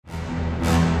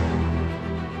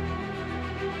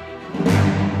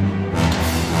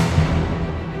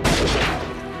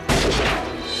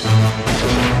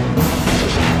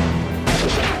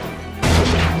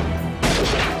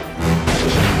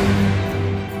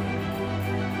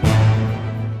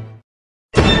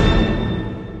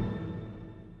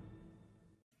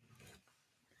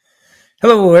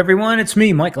Hello, everyone. It's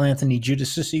me, Michael Anthony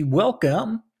Giudice.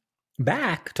 Welcome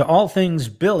back to All Things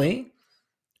Billy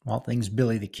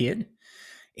the Kid.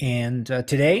 And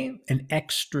today, an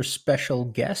extra special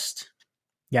guest.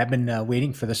 Yeah, I've been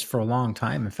waiting for this for a long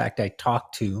time. In fact, I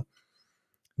talked to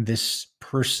this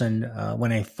person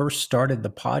when I first started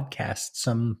the podcast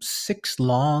some 6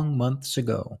 long months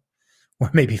ago,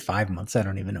 or maybe 5 months. I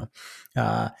don't even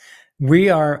know. We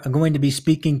are going to be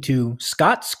speaking to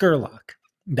Scot Scurlock.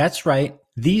 That's right.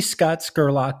 The Scot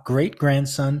Scurlock, great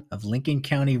grandson of Lincoln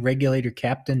County Regulator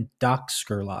Captain Doc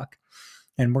Scurlock.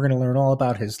 And we're going to learn all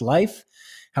about his life,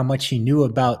 how much he knew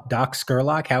about Doc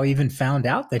Scurlock, how he even found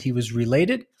out that he was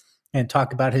related, and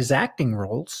talk about his acting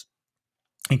roles,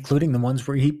 including the ones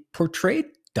where he portrayed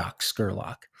Doc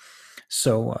Scurlock.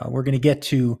 So we're going to get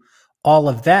to all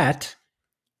of that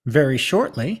very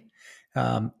shortly.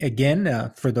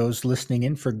 Again, for those listening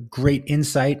in, for great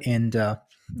insight and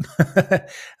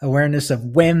awareness of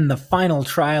when the final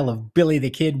trial of Billy the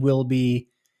Kid will be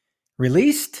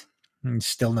released,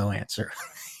 still no answer.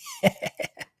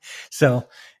 So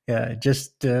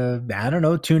just I don't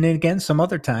know, tune in again some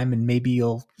other time and maybe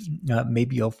you'll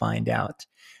find out.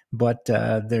 But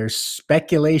there's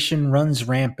speculation runs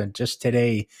rampant. Just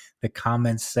today, the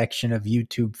comments section of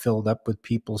YouTube filled up with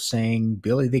people saying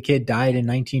Billy the Kid died in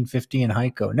 1950 in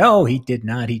Hico. No, he did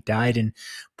not. He died in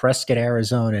Prescott,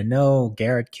 Arizona. No,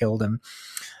 Garrett killed him.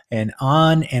 And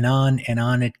on and on and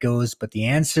on it goes. But the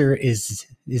answer is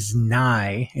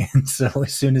nigh. And so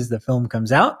as soon as the film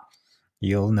comes out,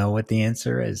 you'll know what the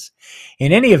answer is.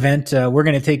 In any event, we're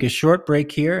going to take a short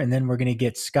break here, and then we're going to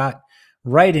get Scott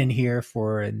right in here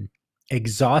for an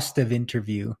exhaustive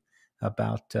interview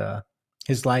about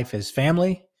his life, his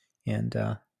family, and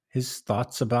his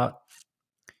thoughts about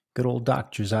good old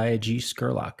Doc Josiah G.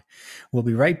 Scurlock. We'll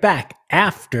be right back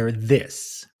after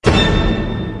this.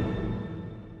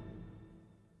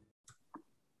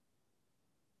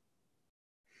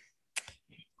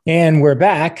 And we're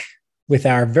back with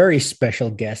our very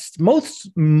special guests.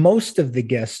 Most of the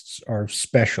guests are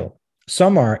special.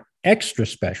 Some are extra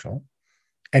special.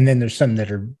 And then there's some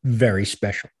that are very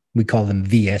special. We call them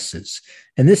VSs.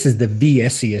 And this is the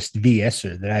VSiest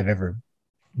VSer that I've ever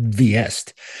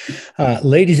VS'd.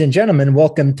 Ladies and gentlemen,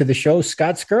 welcome to the show,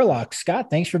 Scot Scurlock. Scott,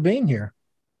 thanks for being here.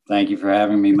 Thank you for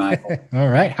having me, Michael. All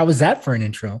right. How was that for an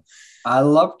intro? I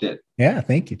loved it. Yeah,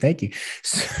 thank you. Thank you.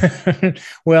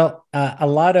 Well, a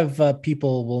lot of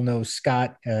people will know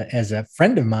Scott as a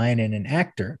friend of mine and an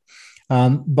actor.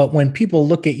 But when people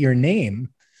look at your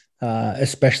name,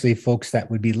 especially folks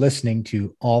that would be listening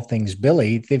to All Things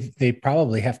Billy, they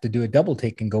probably have to do a double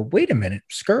take and go, wait a minute,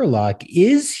 Scurlock,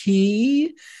 is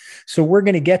he? So we're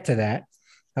going to get to that.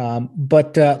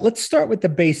 But let's start with the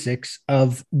basics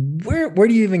of where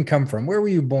do you even come from? Where were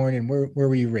you born and where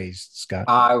were you raised, Scott?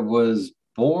 I was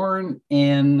born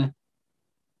in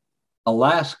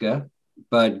Alaska,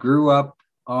 but grew up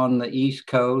on the East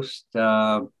Coast,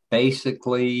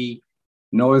 basically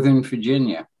Northern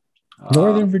Virginia.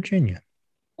 Northern Virginia.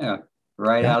 Yeah,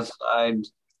 right outside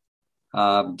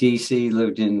DC,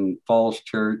 lived in Falls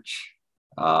Church,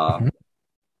 and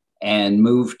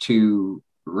moved to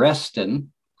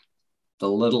Reston,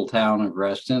 the little town of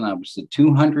Reston. I was the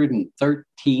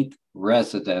 213th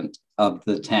resident of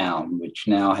the town, which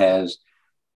now has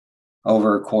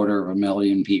over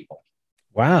 250,000 people.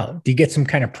 Wow. Do you get some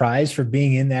kind of prize for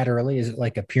being in that early? Is it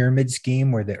like a pyramid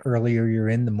scheme where the earlier you're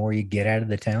in, the more you get out of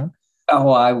the town?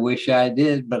 Oh, I wish I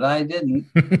did, but I didn't.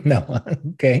 No.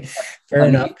 Okay. Fair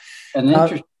enough. An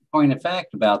interesting point of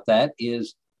fact about that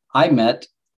is I met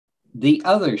the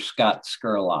other Scot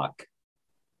Scurlock.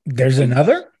 There's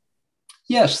another?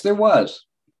 Yes, there was.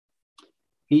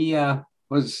 He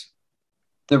was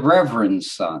the Reverend's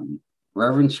son,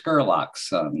 Reverend Scurlock's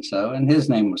son. So, and his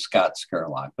name was Scot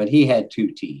Scurlock, but he had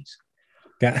 2 T's.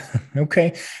 Yeah.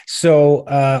 Okay. So,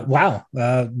 wow.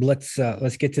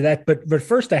 Let's get to that. But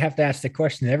first, I have to ask the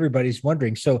question that everybody's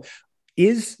wondering. So,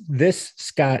 is this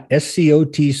Scott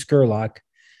Scot Scurlock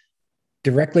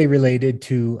directly related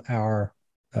to our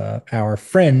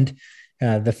friend,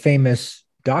 the famous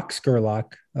Doc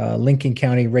Scurlock, Lincoln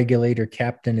County Regulator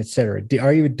Captain, etc.?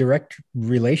 Are you a direct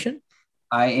relation?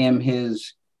 I am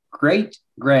his great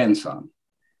grandson.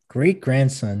 Great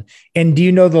grandson. And do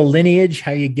you know the lineage,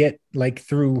 how you get like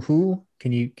through who?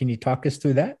 Can you talk us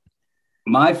through that?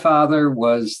 My father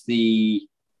was the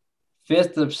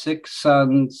 5th of 6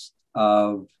 sons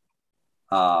of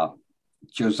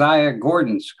Josiah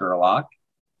Gordon Scurlock,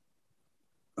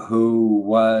 who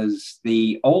was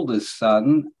the oldest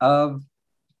son of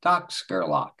Doc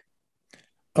Scurlock.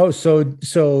 Oh,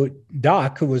 so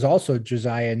Doc, who was also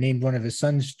Josiah, named one of his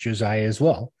sons Josiah as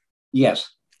well. Yes.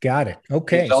 Got it. His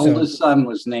Okay. So oldest son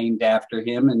was named after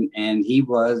him, and he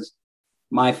was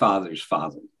my father's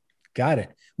father. got it.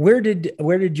 Where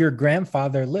did your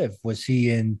grandfather live? Was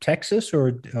he in Texas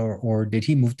or did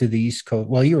he move to the East Coast?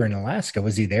 Well, you were in Alaska.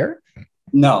 Was he there?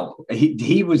 No,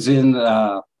 he was in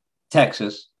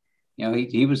Texas.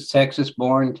 He was Texas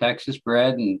born, Texas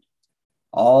bred, and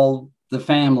all the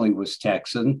family was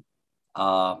Texan.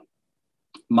 Uh,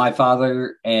 my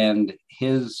father and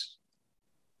his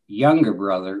younger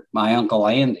brother, my uncle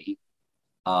Andy,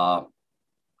 uh,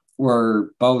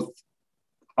 were both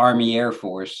Army Air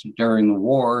Force during the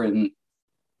war, and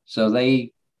so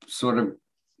they sort of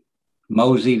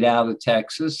moseyed out of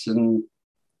Texas, and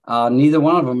neither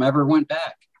one of them ever went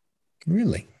back.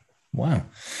 Really? Wow.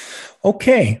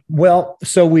 Okay. Well,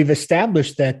 so we've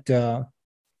established that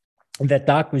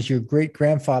Doc was your great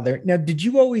grandfather. Now, did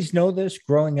you always know this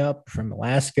growing up from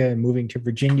Alaska and moving to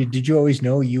Virginia? Did you always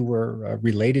know you were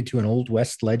related to an Old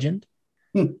West legend?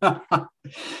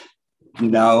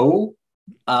 No.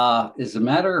 As a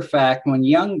matter of fact, when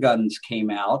Young Guns came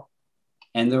out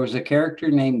and there was a character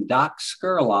named Doc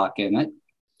Scurlock in it,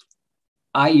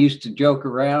 I used to joke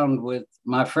around with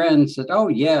my friends that, oh,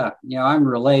 yeah, I'm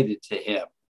related to him,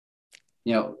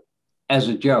 as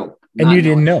a joke. And you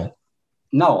didn't know?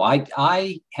 No,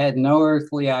 I had no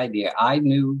earthly idea. I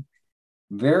knew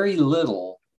very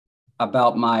little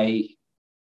about my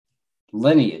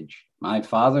lineage. My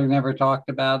father never talked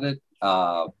about it.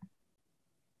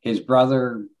 His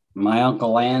brother, my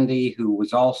uncle Andy, who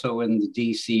was also in the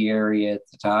DC area at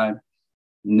the time,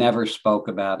 never spoke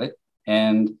about it.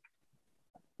 And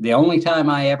the only time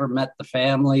I ever met the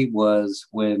family was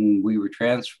when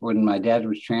when my dad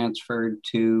was transferred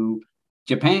to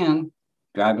Japan,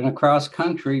 driving across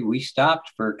country. We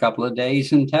stopped for a couple of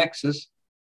days in Texas.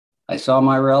 I saw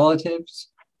my relatives,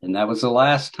 and that was the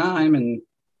last time, and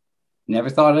never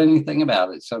thought anything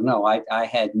about it. So no, I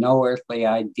had no earthly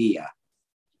idea.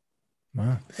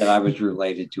 Wow. That I was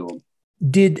related to him.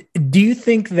 Do you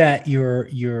think that your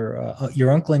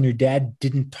uncle and your dad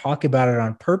didn't talk about it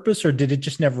on purpose, or did it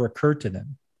just never occur to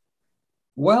them?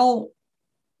 Well,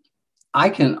 I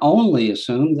can only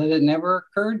assume that it never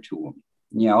occurred to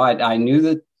them. I knew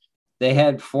that they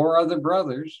had 4 other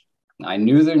brothers. I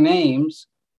knew their names.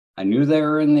 I knew they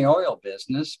were in the oil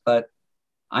business, but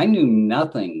I knew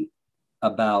nothing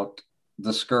about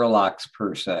the Scurlocks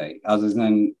per se, other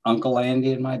than Uncle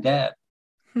Andy and my dad.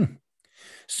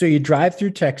 So you drive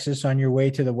through Texas on your way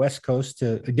to the West Coast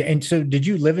and so did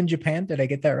you live in Japan? Did I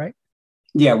get that right?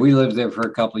 Yeah, we lived there for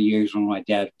a couple of years when my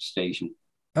dad was stationed.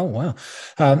 Oh, wow.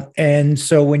 And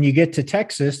so when you get to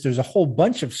Texas, there's a whole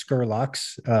bunch of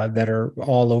Scurlocks that are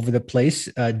all over the place.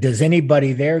 Does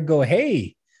anybody there go,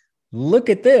 hey, look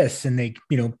at this? And they,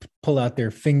 pull out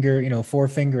their finger,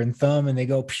 forefinger and thumb, and they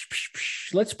go, psh, psh,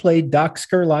 psh, let's play Doc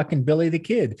Scurlock and Billy the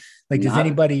Kid. Like, does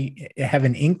anybody have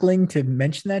an inkling to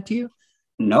mention that to you?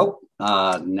 Nope.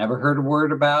 Never heard a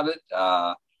word about it.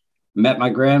 Met my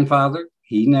grandfather.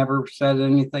 He never said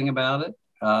anything about it.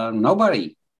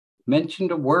 Nobody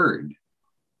mentioned a word.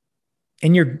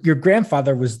 And your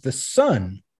grandfather was the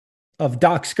son of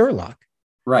Doc Scurlock.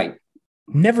 Right.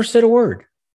 Never said a word.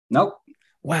 Nope.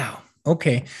 Wow.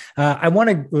 Okay. I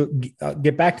want to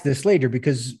get back to this later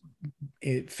because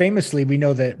famously we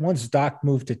know that once Doc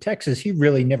moved to Texas, he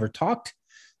really never talked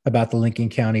about the Lincoln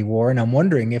County War. And I'm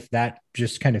wondering if that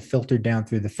just kind of filtered down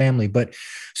through the family. But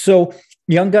so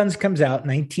Young Guns comes out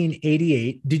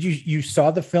 1988. Did you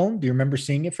saw the film? Do you remember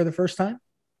seeing it for the first time?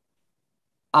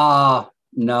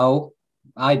 No,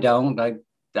 I don't.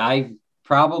 I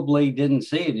probably didn't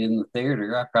see it in the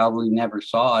theater. I probably never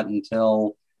saw it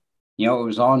until, it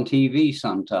was on TV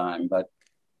sometime, but,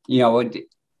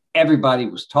 everybody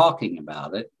was talking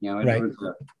about it. It Right. was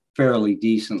a fairly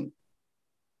decent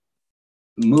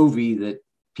movie that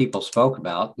people spoke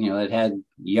about. It had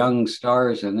young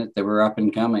stars in it that were up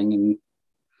and coming. And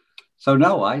so,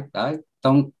 no, I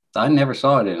never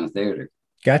saw it in a theater.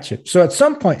 Gotcha. So at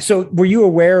some point, were you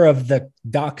aware of the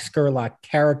Doc Scurlock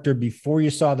character before you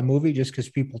saw the movie, just because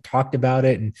people talked about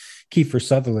it? And Kiefer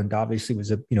Sutherland obviously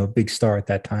was a big star at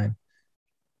that time.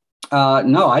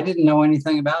 No, I didn't know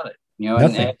anything about it.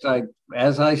 Nothing. And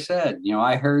as I said,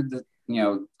 I heard that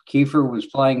Kiefer was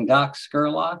playing Doc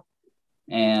Scurlock,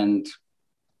 and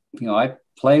I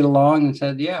played along and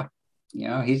said, yeah,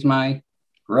 he's my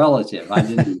relative. I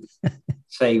didn't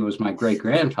say he was my great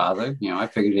grandfather. I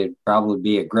figured it'd probably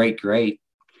be a great,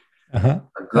 or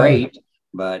great,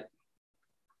 but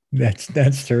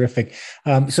that's terrific.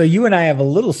 So you and I have a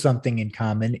little something in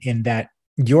common in that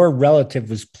your relative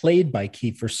was played by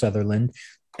Kiefer Sutherland.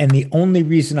 And the only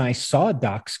reason I saw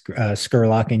Doc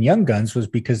Scurlock in Young Guns was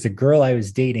because the girl I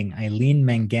was dating, Eileen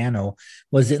Mangano,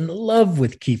 was in love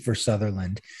with Kiefer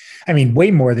Sutherland. I mean, way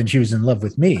more than she was in love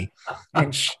with me.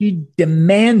 And she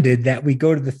demanded that we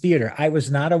go to the theater. I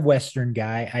was not a Western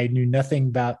guy. I knew nothing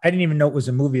about, I didn't even know it was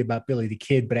a movie about Billy the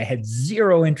Kid, but I had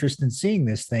zero interest in seeing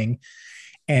this thing.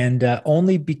 And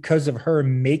only because of her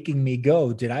making me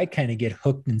go did I kind of get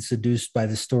hooked and seduced by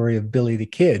the story of Billy the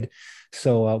Kid.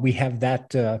 So we have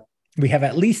that. We have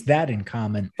at least that in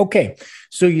common. Okay,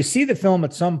 so you see the film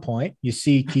at some point. You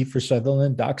see Kiefer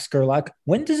Sutherland, Doc Scurlock.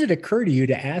 When does it occur to you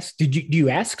to ask? Do you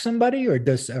ask somebody, or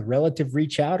does a relative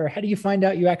reach out, or how do you find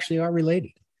out you actually are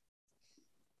related?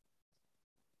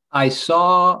 I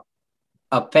saw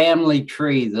a family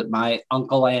tree that my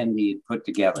Uncle Andy had put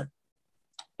together,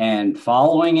 and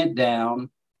following it down,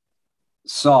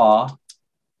 saw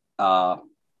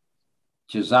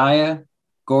Josiah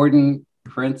Gordon,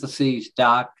 parentheses,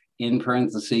 Doc, in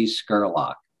parentheses,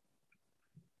 Scurlock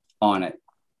on it.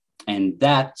 And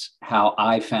that's how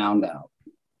I found out.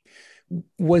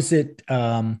 Was it,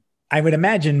 I would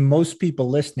imagine most people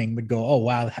listening would go, oh,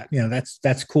 wow,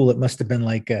 that's cool. It must've been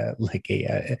like a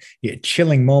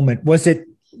chilling moment. Was it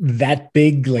that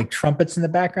big, like trumpets in the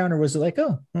background, or was it like,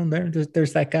 oh, well,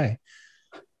 there's that guy?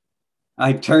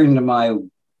 I turned to my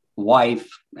wife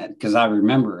because I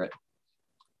remember it.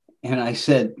 And I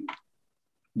said,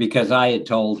 because I had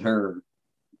told her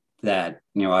that,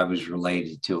 I was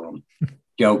related to him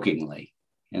jokingly.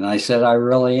 And I said, I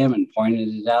really am, and pointed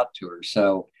it out to her.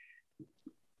 So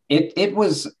it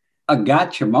was a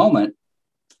gotcha moment.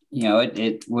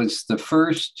 It was the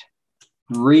first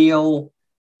real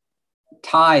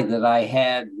tie that I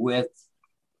had with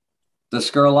the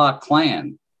Scurlock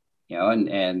clan,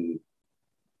 and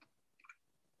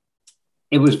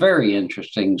it was very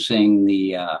interesting seeing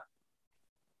the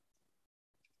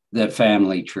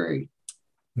family tree.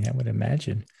 Yeah, I would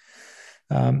imagine.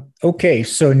 Okay,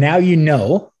 so now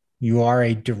you are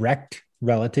a direct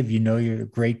relative. You're the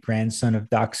great grandson of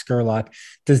Doc Scurlock.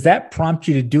 Does that prompt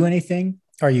you to do anything?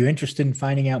 Are you interested in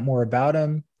finding out more about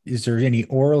him? Is there any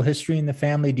oral history in the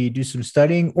family? Do you do some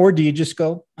studying, or do you just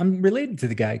go, I'm related to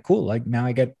the guy? Cool. Like, now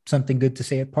I got something good to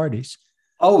say at parties.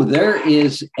 Oh, there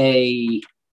is a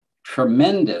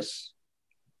tremendous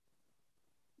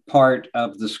part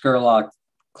of the Scurlock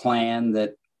clan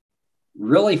that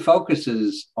really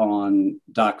focuses on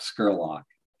Doc Scurlock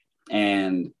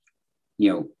and,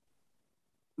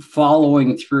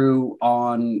 following through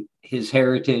on his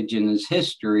heritage and his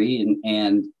history,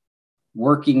 and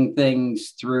working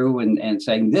things through and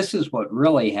saying, this is what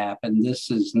really happened. This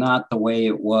is not the way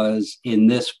it was in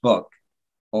this book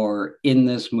or in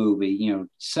this movie,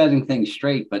 setting things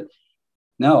straight. But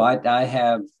no, I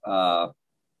have a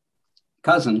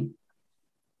cousin,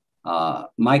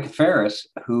 Micah Ferris,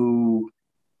 who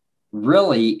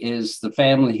really is the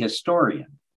family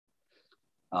historian.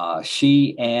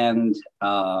 She and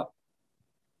I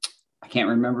can't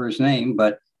remember his name,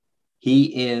 but he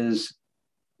is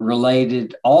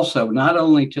related also not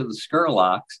only to the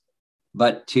Scurlocks,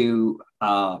 but to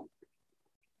Tom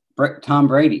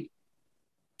Brady.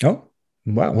 Oh,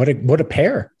 wow. What a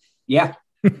pair. Yeah.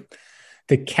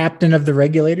 The captain of the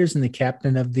Regulators and the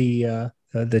captain of the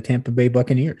Tampa Bay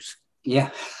Buccaneers.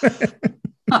 Yeah.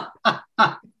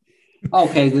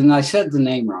 Okay, then I said the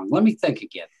name wrong. Let me think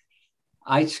again.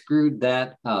 I screwed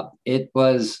that up. It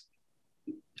was,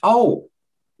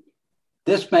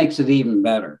 this makes it even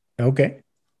better. Okay.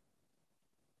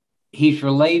 He's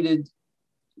related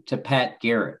to Pat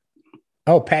Garrett.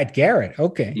 Oh, Pat Garrett.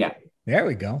 Okay. Yeah. There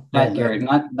we go. Pat Garrett,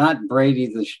 not Brady,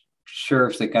 the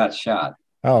sheriff that got shot.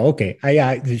 Oh, okay.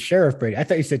 The Sheriff Brady. I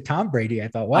thought you said Tom Brady. I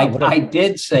thought, wow. I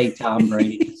did say Tom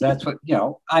Brady because that's what,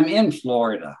 I'm in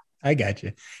Florida. I got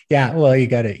you. Yeah. Well, you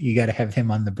gotta have him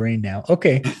on the brain now.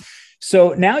 Okay.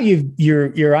 So now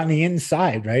you're on the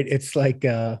inside, right? It's like,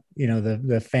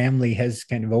 the family has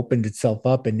kind of opened itself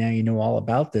up, and now you know all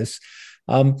about this.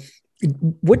 Do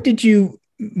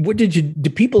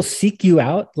people seek you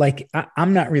out? Like,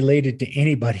 I'm not related to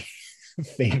anybody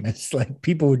famous. Like,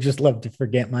 people would just love to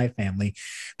forget my family,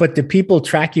 but do people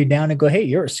track you down and go, hey,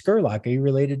 you're a Scurlock. Are you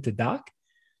related to Doc?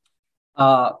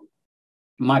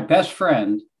 My best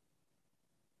friend,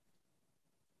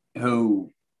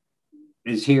 who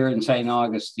is here in St.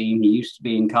 Augustine, he used to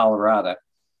be in Colorado,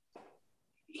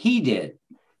 he did.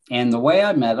 And the way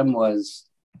I met him was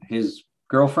his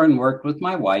girlfriend worked with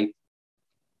my wife.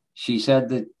 She said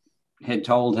that had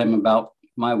told him about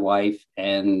my wife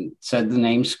and said the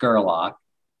name Scurlock.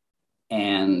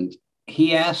 And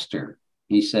he asked her,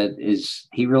 he said, is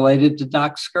he related to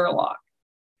Doc Scurlock?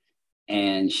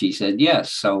 And she said,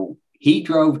 yes. So he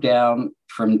drove down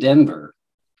from Denver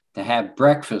to have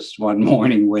breakfast one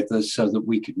morning with us so that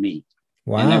we could meet.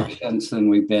 Wow. And ever since then,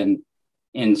 we've been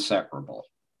inseparable.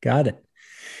 Got it.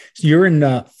 So you're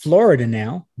in Florida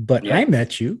now, but Yep. I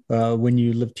met you when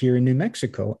you lived here in New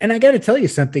Mexico. And I got to tell you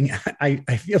something. I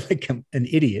feel like I'm an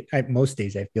idiot. Most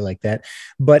days I feel like that.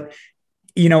 But,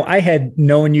 you know, I had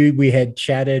known you. We had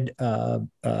chatted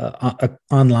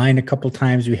online a couple of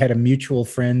times. We had a mutual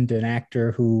friend, an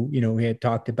actor who, you know, we had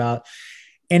talked about.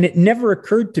 And it never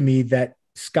occurred to me that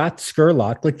Scot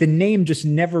Scurlock, like the name just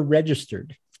never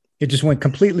registered. It just went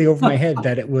completely over my head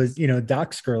that it was, you know,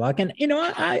 Doc Scurlock. And, you know,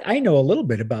 I know a little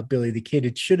bit about Billy the Kid.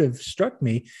 It should have struck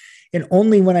me. And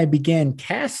only when I began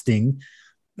casting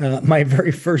my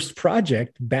very first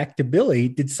project, Back to Billy,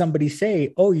 did somebody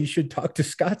say, oh, you should talk to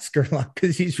Scot Scurlock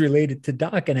because he's related to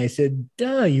Doc. And I said,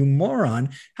 duh, you moron.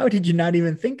 How did you not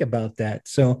even think about that?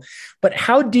 So, but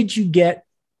how did you get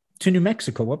to New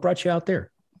Mexico? What brought you out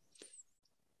there?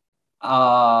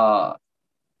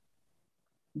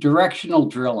 Directional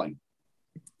drilling.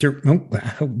 All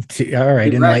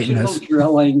right, enlighten us. Directional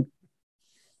drilling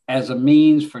as a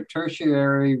means for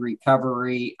tertiary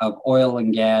recovery of oil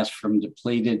and gas from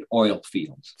depleted oil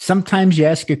fields. Sometimes you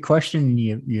ask a question and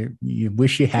you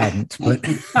wish you hadn't, but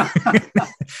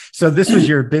so this was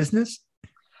your business?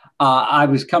 I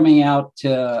was coming out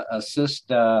to assist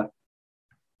a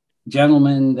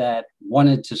gentleman that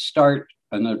wanted to start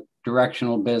a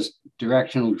directional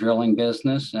drilling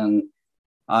business, and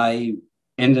I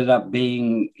ended up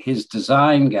being his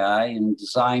design guy and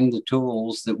designed the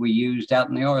tools that we used out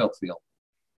in the oil field.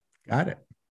 Got it.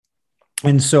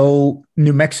 And so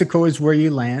New Mexico is where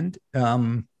you land.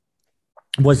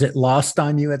 Was it lost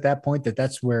on you at that point that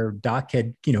that's where Doc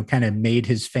had, you know, kind of made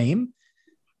his fame?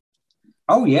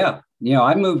 Oh, yeah. You know,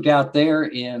 I moved out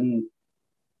there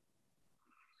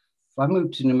I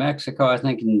moved to New Mexico, I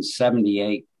think in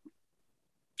 78.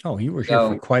 Oh, you were here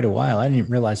for quite a while. I didn't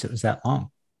realize it was that long.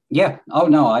 Yeah. Oh,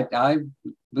 no, I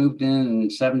moved in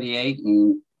 78,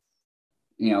 and,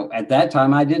 you know, at that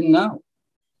time I didn't know.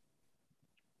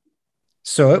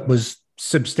 So it was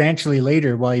substantially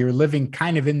later, while you're living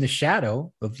kind of in the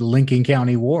shadow of the Lincoln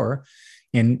County War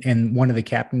and one of the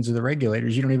captains of the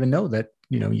regulators. You don't even know that,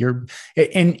 you know,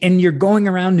 you're going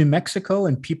around New Mexico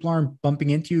and people aren't bumping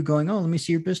into you going, oh, let me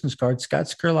see your business card. Scot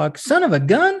Scurlock, son of a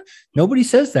gun. Nobody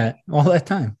says that all that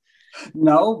time.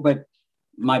 No, but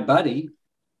my buddy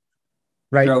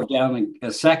drove down a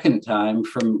second time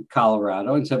from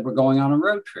Colorado and said, we're going on a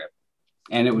road trip.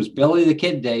 And it was Billy the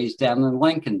Kid days down in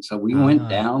Lincoln. So we went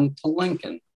down to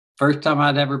Lincoln. First time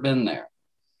I'd ever been there.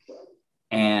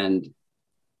 And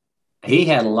he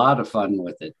had a lot of fun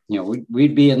with it. You know,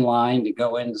 we'd be in line to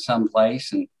go into some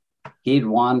place, and he'd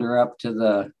wander up to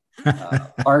the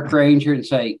park ranger and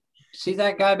say, see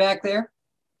that guy back there?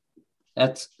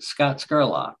 That's Scot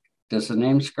Scurlock. Does the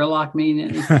name Scurlock mean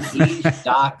anything? He's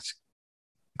Doc's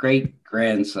great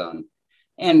grandson.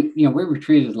 And, you know, we were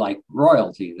treated like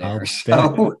royalty there.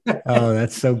 So. Oh,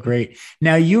 that's so great.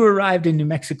 Now, you arrived in New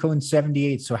Mexico in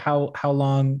 78. So how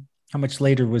much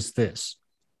later was this?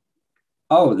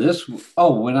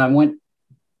 When I went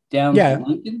down to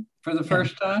Lincoln for the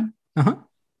first time.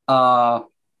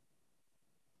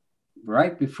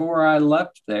 Right before I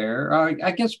left there,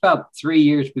 I guess about 3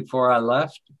 years before I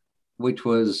left, which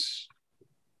was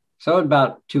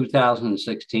about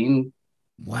 2016.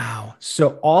 Wow.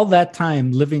 So all that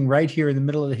time living right here in the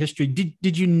middle of the history,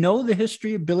 did you know the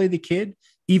history of Billy the Kid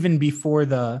even before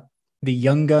the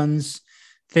Young Guns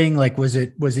thing? Like, was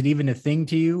it even a thing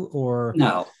to you, or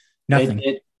no? Nothing.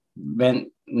 It meant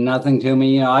nothing to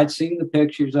me. You know, I'd seen the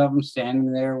pictures of him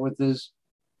standing there with his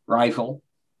rifle,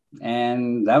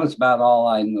 and that was about all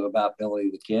I knew about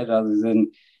Billy the Kid, other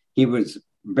than he was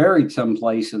buried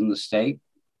someplace in the state.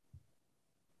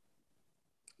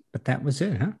 But that was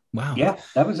it, huh? Wow. Yeah,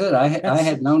 that was it. I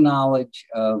had no knowledge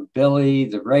of Billy,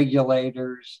 the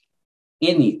regulators,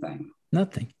 anything.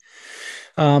 Nothing.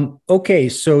 Okay,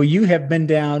 so you have been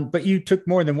down, but you took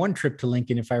more than one trip to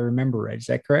Lincoln, if I remember right. Is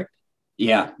that correct?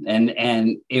 Yeah, and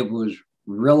it was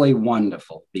really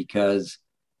wonderful because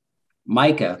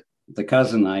Micah, the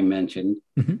cousin I mentioned,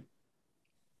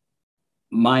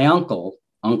 my uncle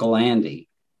Andy,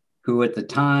 who at the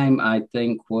time I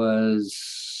think was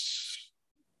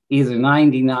either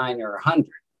 99 or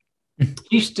 100,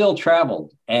 he still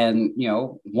traveled. And, you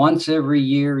know, once every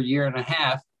year and a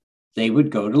half, they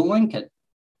would go to Lincoln.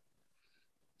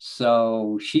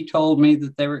 So she told me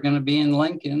that they were going to be in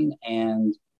Lincoln,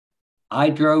 and I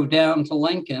drove down to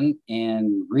Lincoln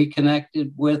and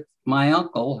reconnected with my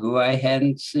uncle, who I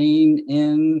hadn't seen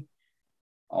in,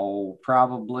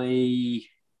 probably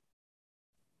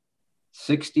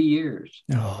 60 years.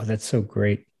 Oh, that's so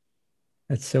great.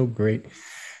 That's so great.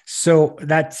 So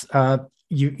that's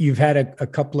you've had a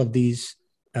couple of these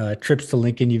trips to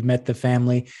Lincoln. You've met the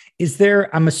family. Is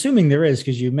there? I'm assuming there is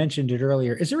because you mentioned it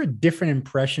earlier. Is there a different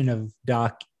impression of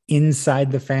Doc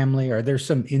inside the family? Are there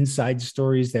some inside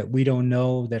stories that we don't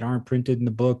know that aren't printed in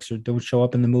the books or don't show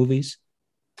up in the movies?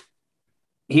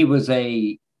 He was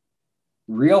a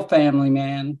real family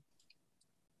man,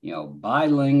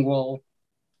 bilingual.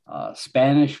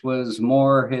 Spanish was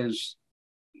more his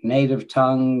native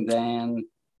tongue than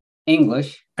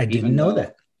English, I didn't even know though,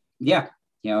 that. yeah,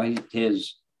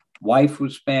 his wife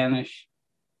was Spanish.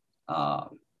 Uh,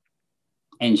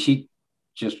 and she,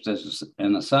 just as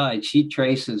an aside, she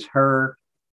traces her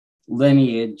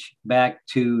lineage back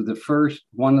to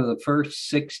one of the first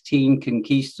 16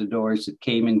 conquistadors that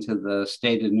came into the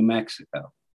state of New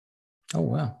Mexico. Oh,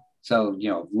 wow. So,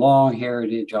 long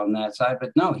heritage on that side.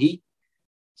 But no,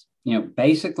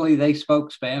 basically they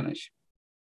spoke Spanish.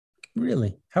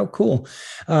 Really? How cool.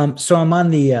 So I'm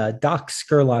on the Doc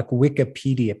Scurlock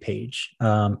Wikipedia page,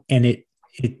 and it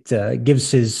gives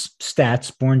his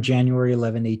stats: born January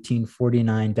 11,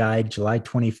 1849, died July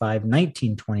 25,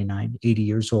 1929, 80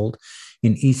 years old,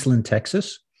 in Eastland,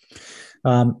 Texas.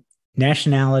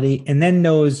 Nationality, and then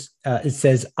it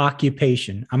says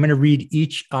occupation. I'm going to read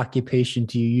each occupation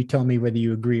to you. You tell me whether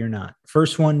you agree or not.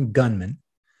 First one, gunman.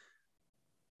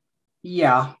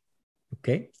 Yeah.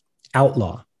 Okay.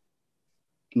 Outlaw.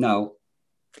 No.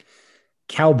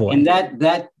 Cowboy. And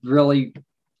that really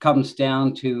comes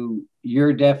down to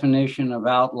your definition of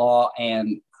outlaw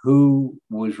and who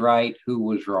was right, who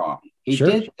was wrong. He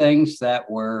did things that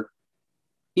were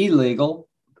illegal,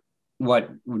 what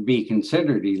would be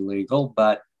considered illegal,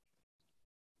 but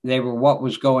they were what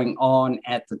was going on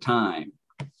at the time.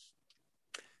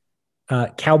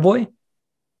 Cowboy?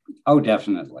 Oh,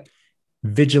 definitely.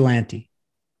 Vigilante?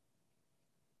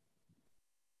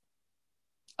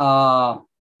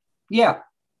 Yeah.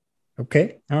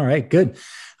 Okay. All right. Good.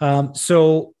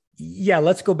 So yeah,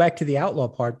 let's go back to the outlaw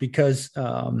part because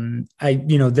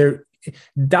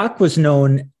Doc was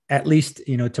known, at least,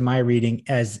 to my reading,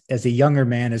 as a younger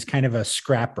man, as kind of a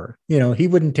scrapper. He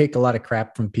wouldn't take a lot of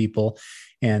crap from people,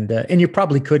 and you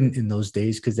probably couldn't in those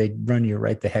days because they'd run you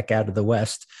right the heck out of the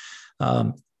West.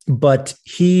 But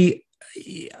he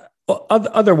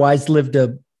otherwise lived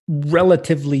a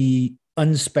relatively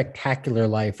unspectacular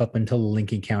life up until the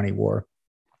Lincoln County War.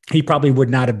 He probably would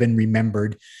not have been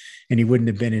remembered, and he wouldn't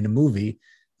have been in a movie,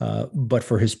 but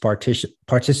for his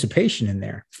participation in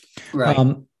there.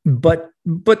 Right. But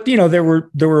there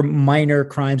were minor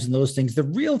crimes and those things. The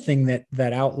real thing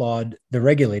that outlawed the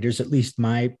regulators, at least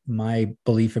my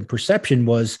belief and perception,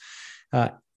 was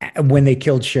when they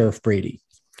killed Sheriff Brady,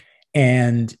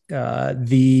 and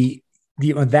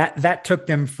that took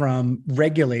them from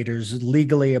regulators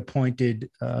legally appointed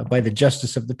by the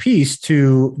justice of the peace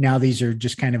to now these are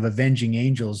just kind of avenging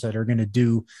angels that are going to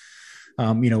do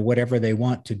whatever they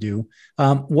want to do.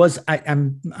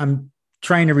 I'm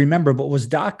trying to remember, but was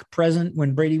Doc present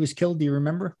when Brady was killed? Do you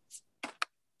remember?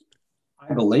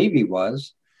 I believe he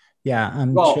was. Yeah,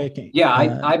 I'm checking. Yeah,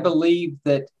 I believe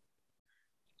that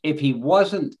if he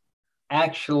wasn't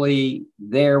actually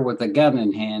there with a gun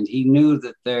in hand, he knew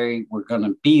that they were going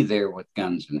to be there with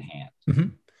guns in hand. Mm-hmm.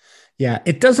 Yeah,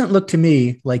 it doesn't look to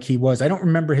me like he was. I don't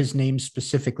remember his name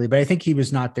specifically, but I think he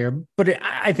was not there. But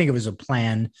I think it was a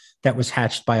plan that was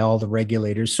hatched by all the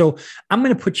regulators. So I'm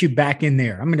going to put you back in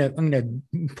there. I'm going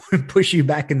to push you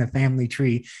back in the family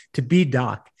tree to be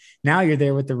Doc. Now you're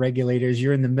there with the regulators.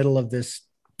 You're in the middle of this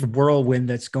whirlwind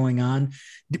that's going on.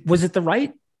 Was it the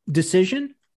right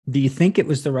decision? Do you think it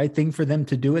was the right thing for them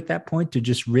to do at that point, to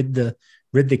just rid the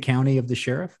county of the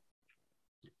sheriff?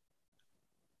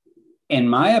 In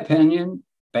my opinion,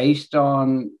 based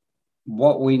on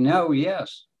what we know,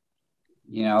 yes.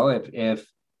 If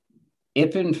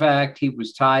in fact he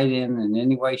was tied in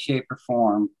any way, shape, or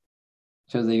form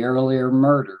to the earlier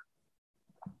murder,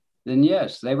 then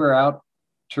yes, they were out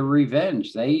to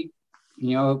revenge. They,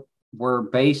 were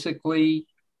basically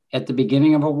at the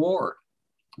beginning of a war,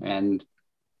 and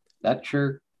that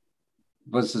sure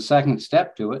was the second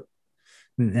step to it.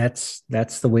 That's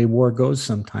the way war goes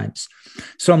sometimes.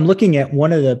 So I'm looking at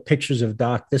one of the pictures of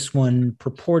Doc, this one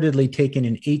purportedly taken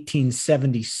in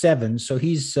 1877. So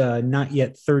he's not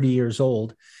yet 30 years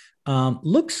old.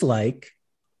 Looks like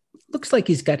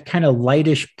he's got kind of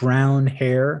lightish brown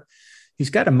hair. He's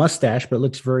got a mustache, but it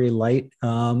looks very light.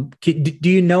 Do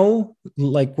you know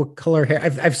like what color hair?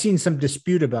 I've seen some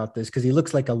dispute about this because he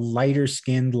looks like a lighter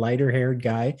skinned, lighter haired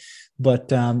guy. But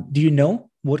do you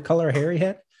know what color hair he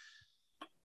had?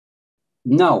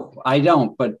 No, I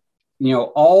don't. But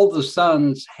all the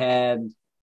sons had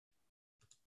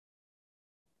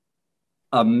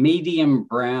a medium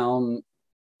brown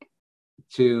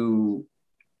to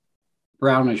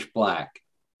brownish black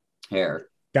hair.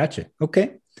 Gotcha.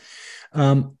 Okay.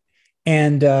 And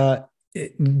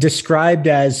described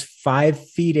as 5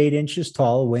 feet 8 inches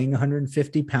tall, weighing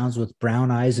 150 pounds, with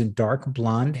brown eyes and dark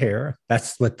blonde hair.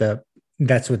 That's what the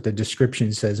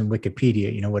description says in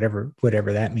Wikipedia.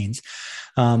 Whatever that means.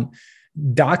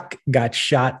 Doc got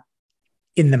shot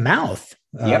in the mouth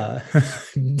Yep.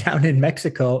 down in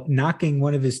Mexico, knocking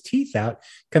one of his teeth out,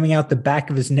 coming out the back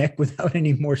of his neck without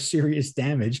any more serious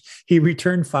damage. He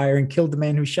returned fire and killed the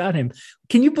man who shot him.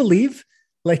 Can you believe?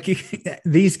 Like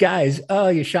these guys, oh,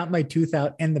 you shot my tooth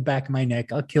out and the back of my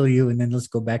neck. I'll kill you. And then let's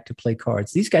go back to play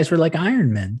cards. These guys were like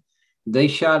Iron Men. They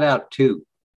shot out two.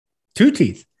 Two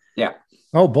teeth. Yeah.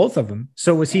 Oh, both of them.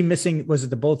 So was he missing? Was it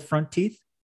the both front teeth?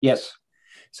 Yes.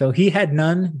 So he had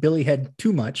none. Billy had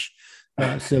too much.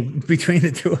 So between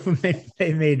the two of them,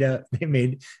 they made a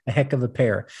heck of a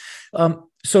pair.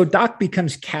 So Doc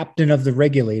becomes captain of the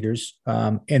regulators,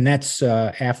 and that's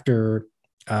after.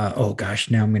 Oh gosh,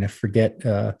 now I'm going to forget.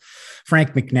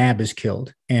 Frank McNabb is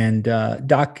killed, and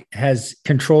Doc has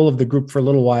control of the group for a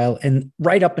little while, and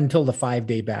right up until the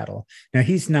 5-day battle. Now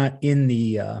he's not in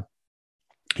the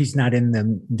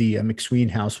McSween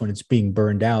house when it's being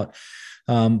burned out,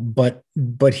 but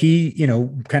he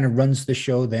kind of runs the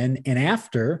show then, and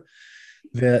after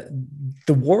the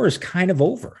war is kind of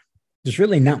over. There's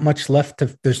really not much left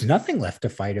there's nothing left to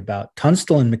fight about.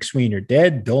 Tunstall and McSween are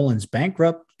dead. Dolan's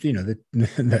bankrupt.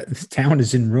 The town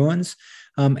is in ruins.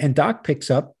 And Doc picks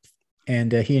up,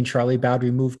 and he and Charlie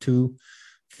Bowdry move to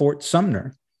Fort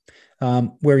Sumner,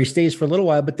 where he stays for a little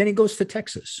while, but then he goes to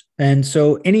Texas. And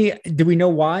so do we know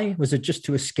why? Was it just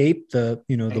to escape the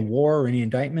war, or any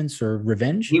indictments or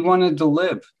revenge? He wanted to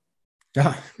live.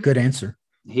 Good answer.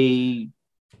 He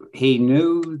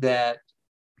knew that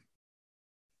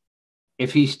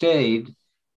if he stayed,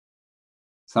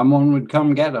 someone would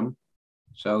come get him.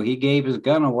 So he gave his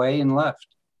gun away and left.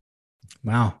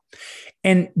 Wow.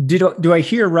 And do I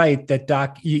hear right that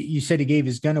Doc, you said he gave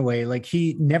his gun away, like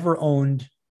he never owned,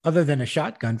 other than a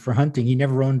shotgun for hunting, he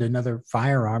never owned another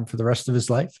firearm for the rest of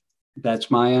his life? That's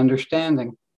my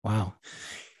understanding. Wow.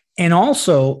 And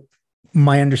also,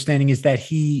 my understanding is that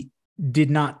he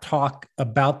did not talk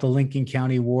about the Lincoln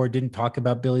County War, didn't talk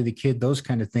about Billy the Kid, those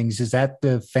kind of things. Is that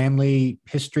the family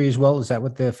history as well? Is that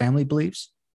what the family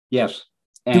believes? Yes.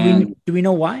 And do we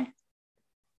know why?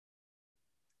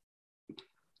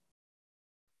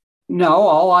 No,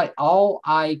 all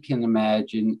I can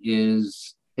imagine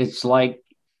is it's like,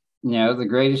 the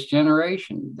Greatest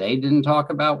Generation. They didn't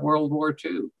talk about World War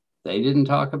II. They didn't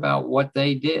talk about what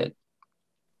they did.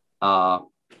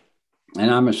 And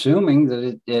I'm assuming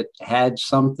that it had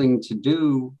something to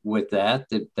do with that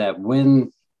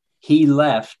when he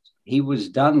left, he was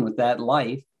done with that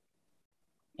life.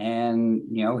 And,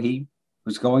 he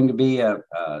was going to be a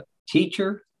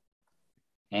teacher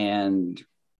and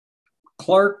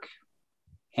clerk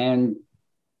and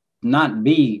not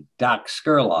be Doc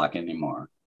Scurlock anymore.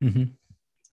 Mm-hmm.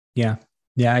 Yeah.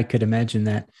 Yeah, I could imagine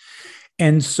that.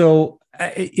 And so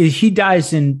he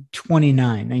dies in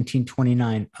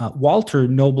 1929. Walter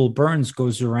Noble Burns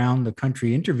goes around the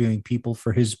country interviewing people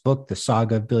for his book, The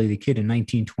Saga of Billy the Kid, in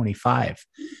 1925.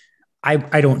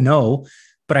 I don't know,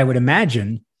 but I would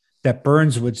imagine that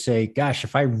Burns would say, gosh,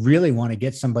 if I really want to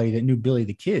get somebody that knew Billy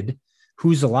the Kid,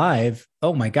 who's alive,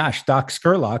 oh my gosh, Doc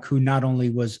Scurlock, who not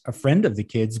only was a friend of the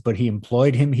kids, but he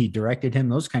employed him, he directed him,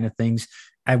 those kind of things.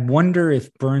 I wonder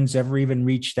if Burns ever even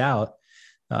reached out.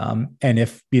 And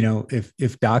if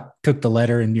Doc took the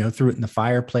letter and, threw it in the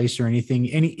fireplace or anything,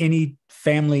 any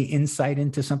family insight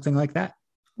into something like that?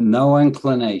 No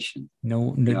inclination.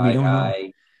 No, we don't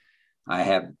know. I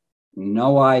have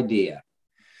no idea.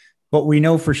 But we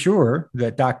know for sure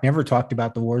that Doc never talked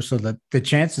about the war, so that the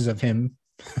chances of him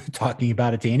talking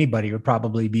about it to anybody would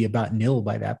probably be about nil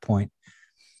by that point.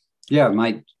 Yeah,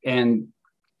 my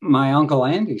Uncle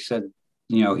Andy said,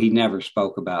 he never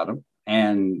spoke about him.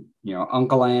 And,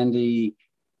 Uncle Andy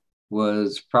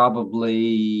was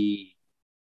probably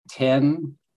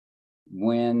 10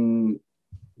 when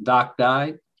Doc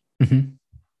died. Mm-hmm.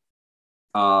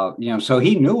 So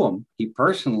he knew him. He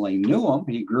personally knew him.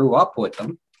 He grew up with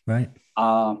him. Right.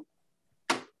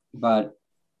 But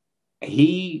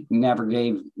he never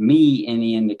gave me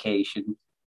any indication.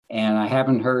 And I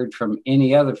haven't heard from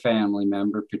any other family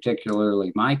member,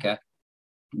 particularly Micah,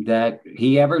 that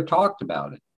he ever talked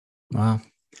about it. Wow.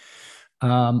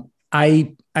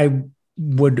 I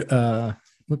would,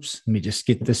 whoops, let me just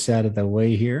get this out of the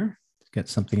way here. Got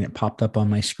something that popped up on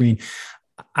my screen.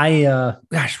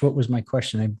 Gosh, what was my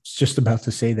question? I was just about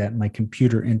to say that my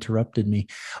computer interrupted me.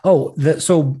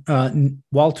 So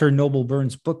Walter Noble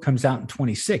Burns' book comes out in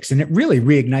 26, and it really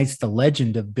reignites the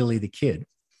legend of Billy the Kid,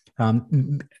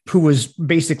 who was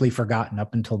basically forgotten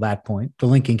up until that point. The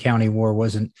Lincoln County War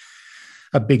wasn't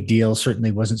a big deal,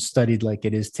 certainly wasn't studied like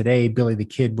it is today. Billy the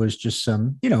Kid was just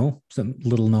some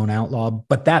little known outlaw,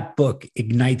 but that book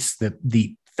ignites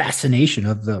the fascination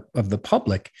of the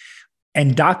public.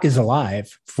 And Doc is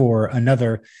alive for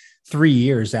another 3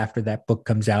 years after that book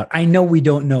comes out. I know we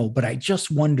don't know, but I just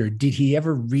wonder, did he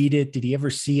ever read it? Did he ever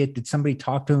see it? Did somebody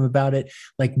talk to him about it?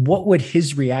 Like, what would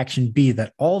his reaction be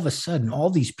that all of a sudden all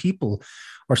these people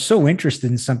are so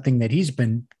interested in something that he's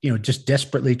been, just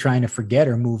desperately trying to forget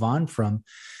or move on from?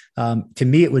 To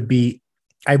me, it would be,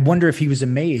 I wonder if he was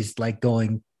amazed, like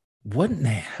going, what in the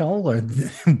hell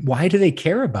why do they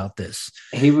care about this?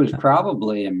 He was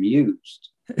probably amused.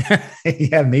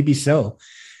 Yeah, maybe so.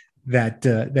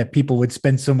 That people would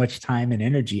spend so much time and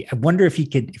energy. I wonder if we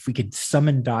could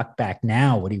summon Doc back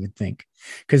now, what he would think,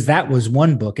 because that was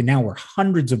one book, and now we're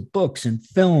hundreds of books and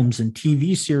films and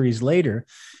TV series later,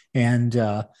 and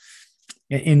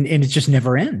it just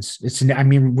never ends.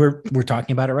 We're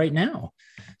talking about it right now,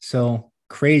 so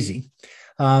crazy.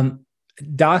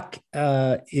 Doc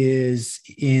is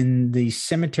in the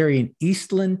cemetery in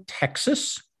Eastland,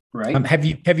 Texas. Right. Have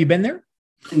you been there?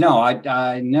 No,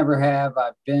 I never have.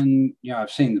 I've been, I've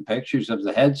seen the pictures of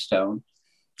the headstone,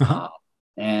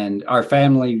 and our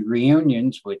family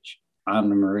reunions, which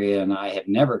Anna Maria and I have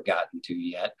never gotten to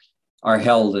yet, are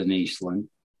held in Eastland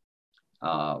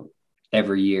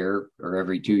every year or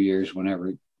every 2 years,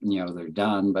 whenever they're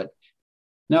done. But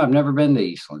no, I've never been to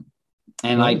Eastland,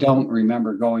 and I don't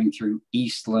remember going through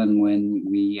Eastland when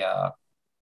we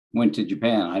went to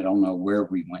Japan. I don't know where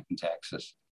we went in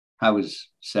Texas. I was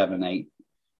 7, 8.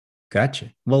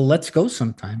 Gotcha. Well, let's go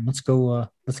sometime. Let's go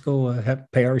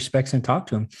pay our respects and talk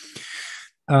to him.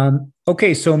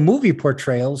 Okay, so movie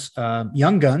portrayals.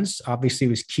 Young Guns obviously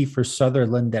was Kiefer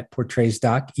Sutherland that portrays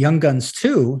Doc. Young Guns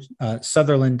 2,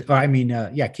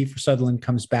 Kiefer Sutherland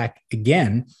comes back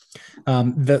again.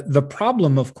 The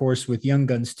problem, of course, with Young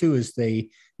Guns 2 is they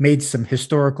made some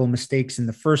historical mistakes in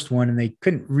the first one, and they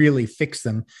couldn't really fix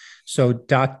them. So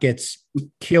Doc gets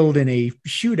killed in a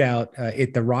shootout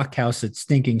at the Rock House at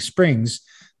Stinking Springs,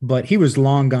 but he was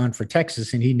long gone for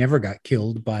Texas, and he never got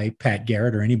killed by Pat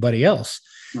Garrett or anybody else.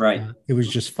 Right. It was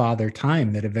just Father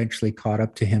Time that eventually caught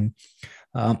up to him.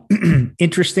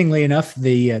 Interestingly enough,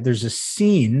 there's a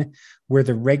scene where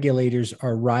the regulators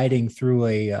are riding through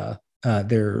I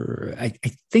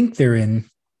think they're in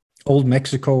Old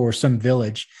Mexico or some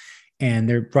village, and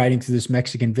they're riding through this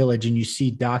Mexican village, and you see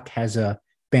Doc has a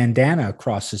bandana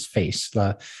across his face,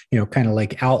 kind of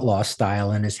like outlaw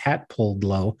style, and his hat pulled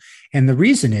low. And the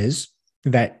reason is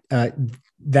that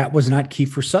that was not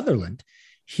Kiefer Sutherland.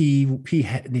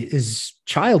 His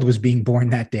child was being born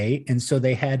that day, and so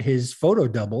they had his photo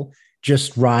double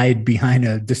just ride behind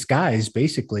a disguise,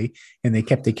 basically, and they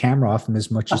kept the camera off him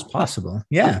as much as possible.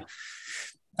 Yeah.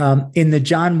 In the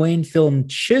John Wayne film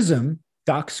Chisholm,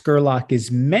 Doc Scurlock is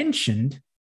mentioned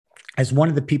as one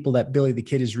of the people that Billy the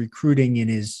Kid is recruiting in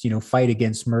his, fight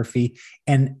against Murphy.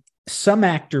 And some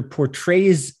actor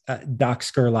portrays Doc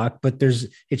Scurlock, but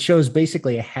it shows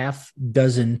basically a half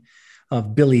dozen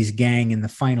of Billy's gang in the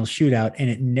final shootout,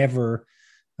 and it never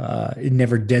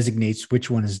designates which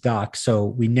one is Doc. So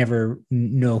we never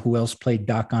know who else played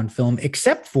Doc on film,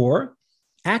 except for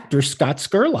actor Scot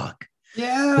Scurlock.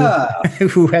 Yeah.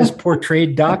 Who has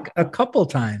portrayed Doc a couple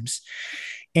times.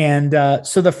 And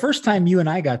so the first time you and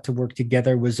I got to work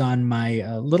together was on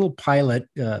my little pilot,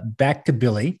 Back to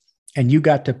Billy. And you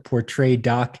got to portray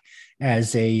Doc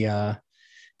as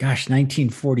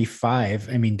 1945.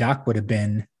 I mean, Doc would have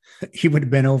been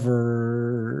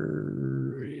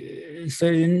over,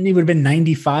 so he would have been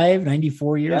 95,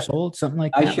 94 years old, something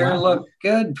like that. I sure look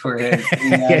good for him.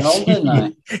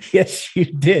 Yes, you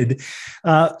did.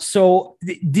 So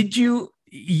did you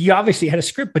obviously had a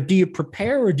script, but do you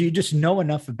prepare, or do you just know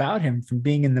enough about him from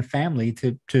being in the family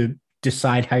to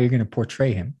decide how you're going to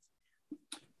portray him?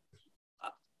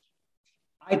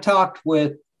 I talked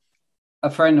with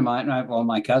a friend of mine,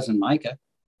 my cousin Micah,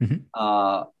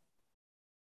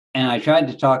 and I tried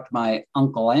to talk to my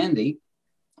uncle Andy,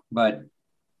 but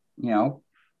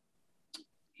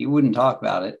he wouldn't talk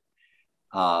about it.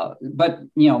 But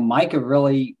Micah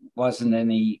really wasn't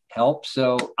any help,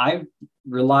 so I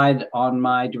relied on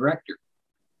my director.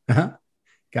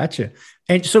 Gotcha.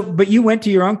 And so, but you went to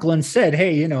your uncle and said,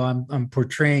 "Hey, I'm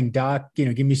portraying Doc.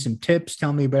 Give me some tips.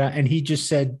 Tell me about." And he just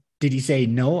said, "Did he say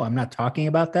no? I'm not talking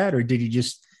about that," or did he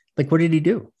just what did he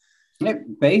do?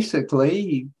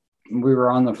 Basically, we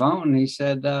were on the phone and he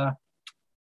said,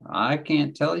 I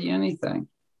can't tell you anything.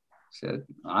 He said,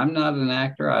 I'm not an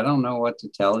actor. I don't know what to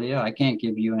tell you. I can't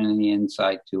give you any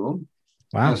insight to them.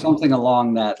 Wow. Something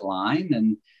along that line.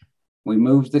 And we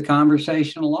moved the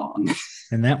conversation along.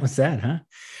 And that was that, huh?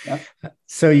 Yep.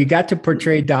 So you got to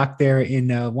portray Doc there in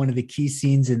one of the key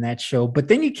scenes in that show, but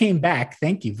then you came back.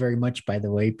 Thank you very much, by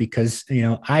the way, because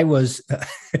I was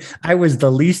I was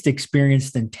the least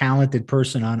experienced and talented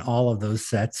person on all of those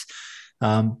sets.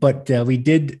 But we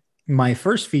did my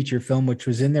first feature film, which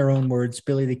was In Their Own Words,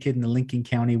 Billy the Kid in the Lincoln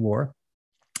County War,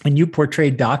 and you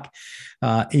portrayed Doc,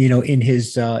 in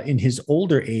his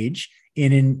older age,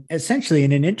 essentially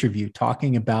in an interview,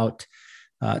 talking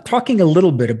a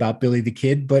little bit about Billy the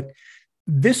Kid, but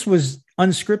this was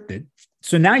unscripted.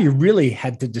 So now you really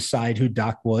had to decide who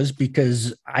Doc was,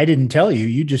 because I didn't tell you.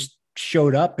 You just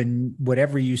showed up and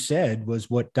whatever you said was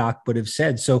what Doc would have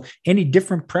said. So any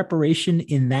different preparation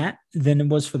in that than it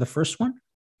was for the first one?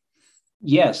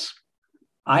 Yes.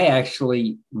 I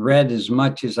actually read as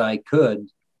much as I could,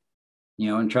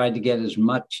 and tried to get as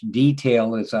much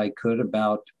detail as I could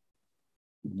about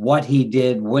what he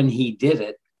did when he did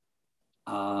it,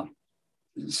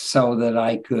 so that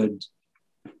I could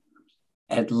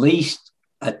at least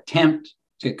attempt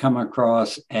to come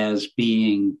across as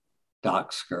being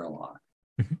Doc Scurlock.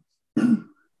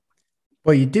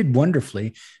 Well, you did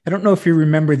wonderfully. I don't know if you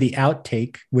remember the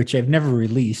outtake, which I've never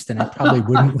released, and I probably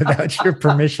wouldn't without your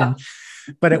permission.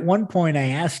 But at one point I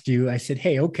asked you, I said,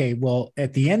 hey, okay, well,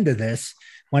 at the end of this,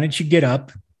 why don't you get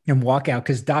up and walk out?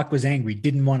 Because Doc was angry,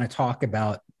 didn't want to talk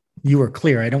about, you were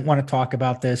clear, I don't want to talk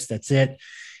about this. That's it.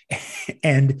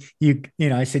 And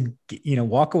I said,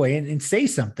 walk away and say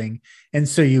something. And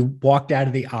so you walked out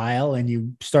of the aisle and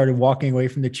you started walking away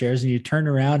from the chairs, and you turned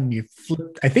around and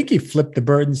I think you flipped the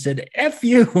bird and said, F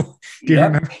you. Do you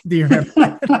remember?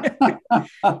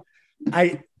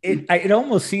 It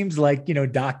almost seems like,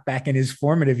 Doc back in his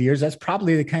formative years, that's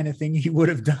probably the kind of thing he would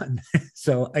have done.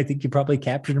 So I think you probably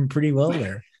captured him pretty well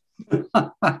there.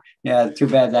 Yeah. Too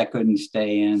bad that couldn't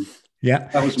stay in. Yeah.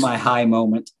 That was my high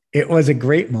moment. It was a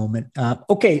great moment.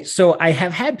 Okay, so I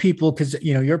have had people, because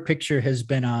your picture has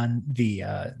been on the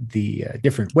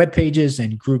different web pages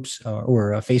and groups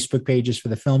or Facebook pages for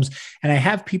the films, and I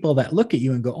have people that look at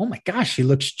you and go, "Oh my gosh, he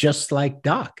looks just like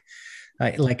Doc!"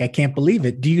 I can't believe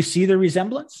it. Do you see the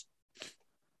resemblance?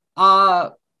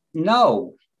 No,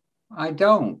 I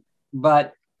don't.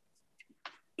 But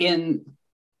in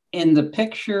the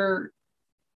picture,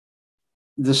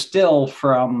 the still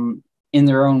from In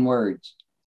Their Own Words,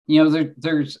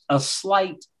 there's a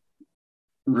slight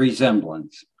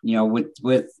resemblance,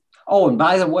 with, oh, and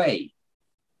by the way,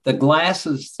 the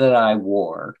glasses that I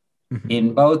wore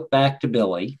in both Back to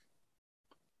Billy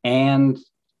and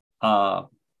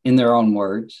In Their Own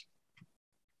Words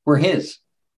were his.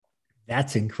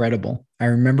 That's incredible. I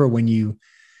remember when you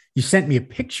sent me a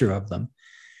picture of them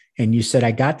and you said,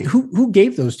 I got who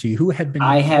gave those to you? Who had been?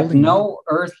 I have no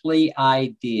earthly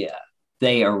idea.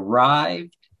 They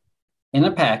arrived in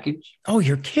a package. Oh,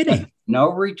 you're kidding. No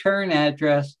return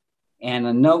address, and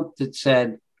a note that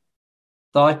said,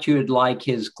 thought you'd like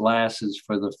his glasses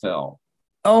for the film.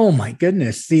 Oh my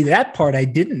goodness. See, that part I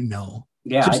didn't know.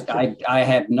 Yeah, I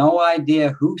have no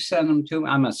idea who sent them to me.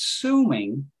 I'm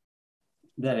assuming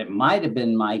that it might have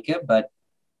been Micah, but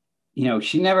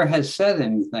she never has said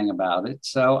anything about it.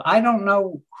 So I don't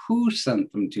know who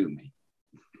sent them to me.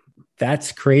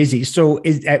 That's crazy. So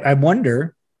I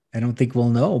wonder, I don't think we'll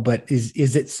know, but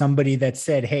is it somebody that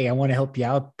said, hey, I want to help you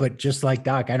out, but just like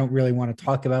Doc, I don't really want to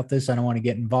talk about this. I don't want to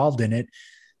get involved in it,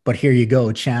 but here you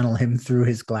go. Channel him through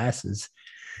his glasses.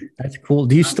 That's cool.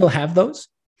 Do you still have those?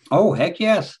 Oh, heck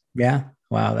yes. Yeah.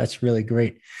 Wow. That's really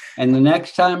great. And the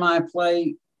next time I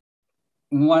play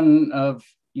one of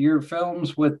your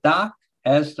films with Doc,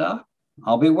 as Doc,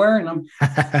 I'll be wearing them.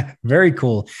 Very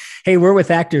cool. Hey, we're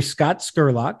with actor Scot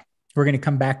Scurlock. We're going to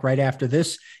come back right after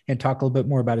this and talk a little bit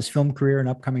more about his film career and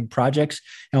upcoming projects.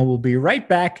 And we'll be right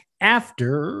back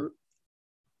after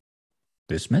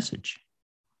this message.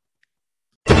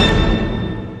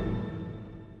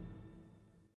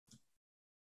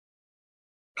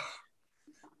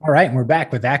 All right, and we're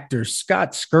back with actor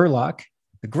Scot Scurlock,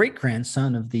 the great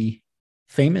grandson of the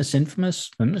famous, infamous,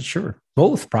 I'm not sure,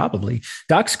 both probably,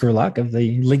 Doc Scurlock of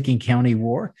the Lincoln County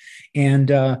War. And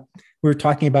we were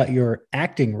talking about your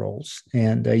acting roles,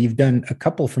 and you've done a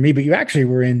couple for me, but you actually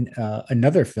were in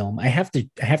another film. I have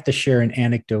to share an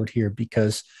anecdote here,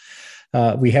 because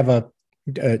we have a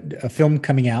film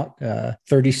coming out,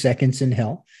 30 Seconds in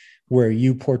Hell, where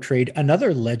you portrayed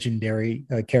another legendary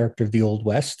character of the Old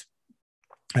West,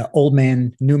 Old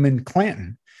Man Newman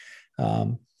Clanton.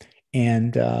 Um,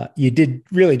 and you did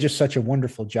really just such a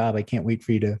wonderful job. I can't wait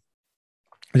for you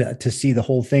to see the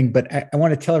whole thing. But I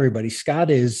want to tell everybody, Scott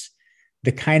is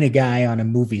the kind of guy on a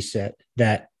movie set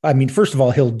that, I mean, first of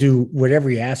all, he'll do whatever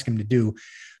you ask him to do,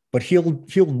 but he'll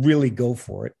really go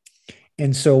for it.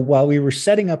 And so while we were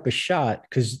setting up a shot,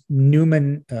 because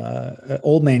Newman,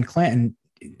 Old Man Clanton,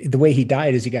 the way he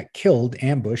died is he got killed,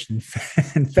 ambushed, and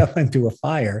fell into a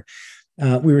fire.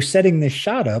 We were setting this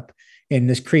shot up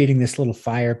and creating this little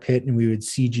fire pit, and we would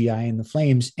CGI in the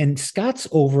flames. And Scott's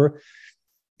over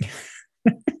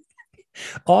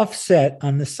offset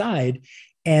on the side.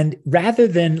 And rather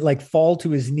than like fall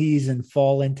to his knees and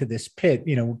fall into this pit,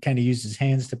 kind of use his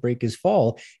hands to break his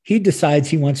fall, he decides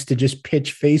he wants to just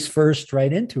pitch face first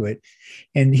right into it.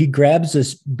 And he grabs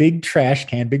this big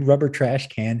rubber trash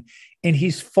can, and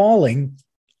he's falling,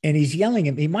 and he's yelling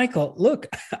at me, Michael, look,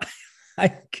 I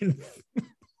can't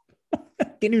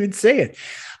even say it.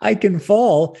 I can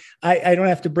fall. I don't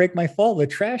have to break my fall. The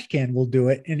trash can will do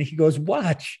it. And he goes,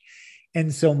 watch.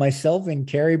 And so myself and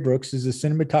Carrie Brooks is a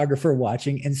cinematographer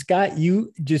watching, and Scott,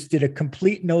 you just did a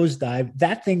complete nosedive.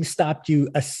 That thing stopped you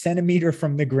a centimeter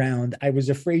from the ground. I was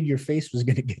afraid your face was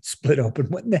going to get split open.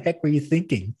 What in the heck were you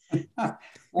thinking?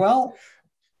 Well,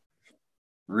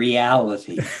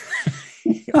 reality.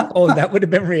 Oh, that would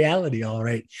have been reality. All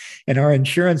right. And our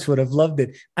insurance would have loved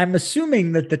it. I'm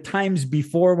assuming that the times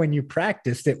before when you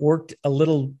practiced, it worked a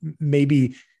little,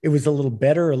 maybe it was a little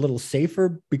better, a little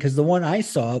safer, because the one I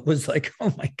saw was like,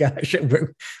 oh my gosh,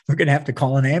 we're going to have to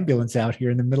call an ambulance out here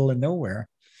in the middle of nowhere.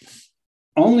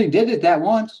 Only did it that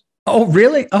once. Oh,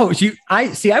 really? Oh, I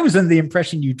was under the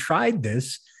impression you tried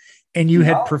this and you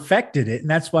had perfected it. And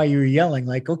that's why you were yelling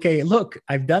like, okay, look,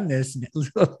 I've done this.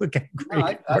 Look how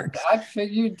great it works. I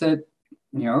figured that,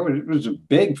 it was a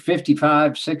big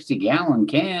 55, 60 gallon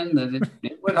can that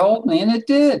it would hold me, and it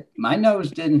did. My nose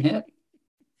didn't hit.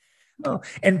 Oh,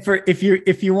 and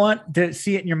if you want to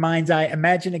see it in your mind's eye,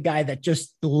 imagine a guy that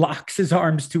just locks his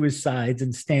arms to his sides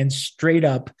and stands straight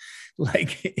up,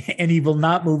 and he will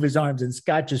not move his arms. And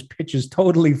Scott just pitches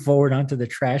totally forward onto the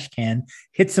trash can,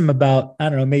 hits him about, I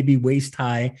don't know, maybe waist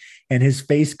high, and his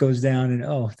face goes down. And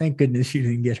oh, thank goodness you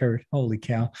didn't get hurt. Holy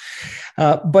cow!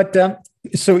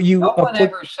 So you. No one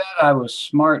ever said I was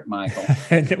smart, Michael.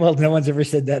 Well, no one's ever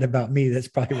said that about me. That's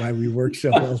probably why we work so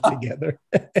well together.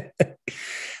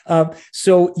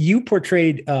 So you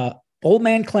portrayed Old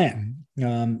Man Clanton,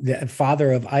 the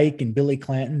father of Ike and Billy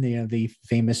Clanton, the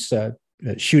famous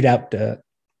shootout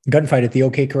gunfight at the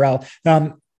OK Corral.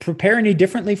 Prepare any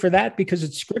differently for that because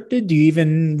it's scripted? Do you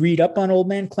even read up on Old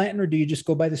Man Clanton, or do you just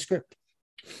go by the script?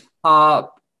 I,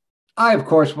 of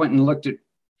course, went and looked at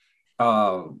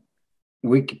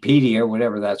Wikipedia,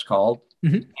 whatever that's called.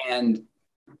 Mm-hmm. And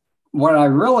what I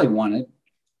really wanted,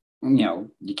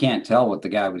 you can't tell what the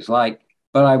guy was like,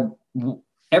 but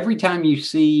every time you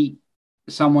see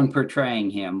someone portraying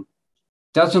him,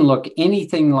 doesn't look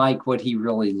anything like what he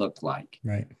really looked like.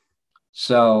 Right.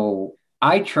 So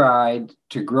I tried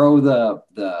to grow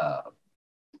the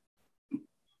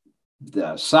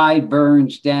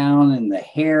sideburns down and the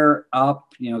hair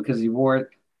up, because he wore it.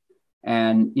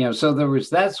 And, so there was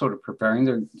that sort of preparing.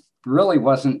 There really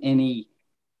wasn't any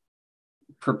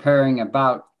preparing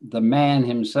about the man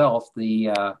himself.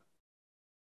 The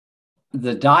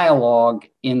dialogue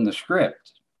in the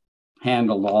script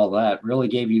handled all that, really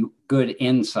gave you good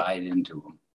insight into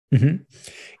him. Mm-hmm.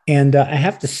 And I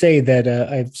have to say that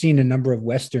I've seen a number of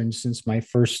Westerns since my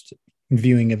first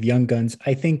viewing of Young Guns.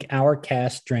 I think our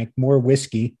cast drank more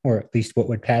whiskey, or at least what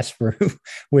would pass for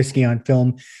whiskey on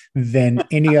film, than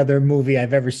any other movie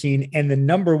I've ever seen. And the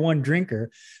number one drinker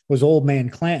was Old Man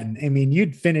Clanton. I mean,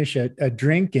 you'd finish a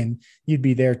drink and you'd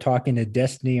be there talking to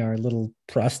Destiny, our little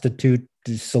prostitute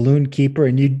saloon keeper,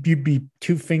 and you'd be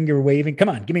two finger waving, come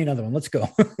on, give me another one, let's go.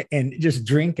 And just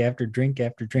drink after drink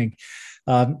after drink.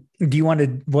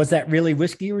 Was that really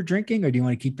whiskey you were drinking, or do you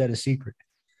want to keep that a secret?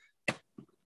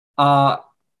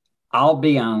 I'll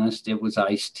be honest, it was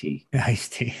iced tea.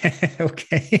 Iced tea.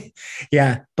 Okay.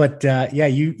 Yeah. But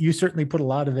you certainly put a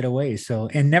lot of it away. So,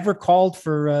 and never called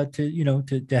for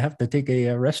to have to take a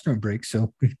restroom break.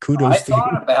 So kudos to you. I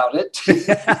thought about it.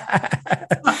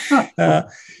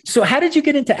 So how did you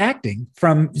get into acting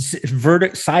from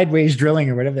sideways drilling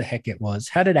or whatever the heck it was?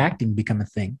 How did acting become a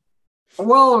thing?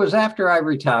 Well, it was after I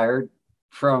retired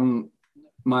from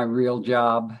my real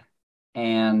job,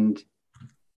 and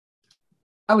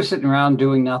I was sitting around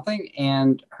doing nothing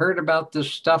and heard about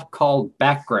this stuff called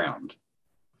background.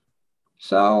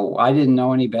 So I didn't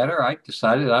know any better. I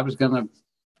decided I was going to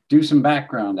do some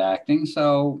background acting.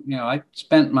 So, I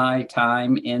spent my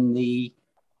time in the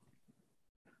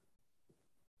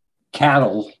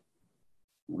cattle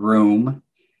room.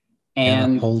 Yeah, the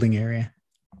And holding area.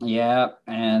 yeah,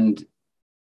 and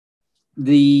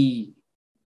the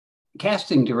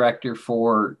casting director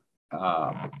for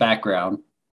background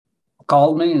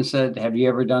called me and said, "Have you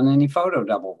ever done any photo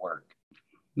double work?"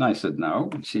 And I said, "No."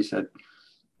 And she said,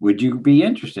 "Would you be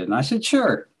interested?" And I said,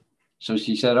 "Sure." So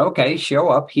she said, "Okay, show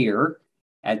up here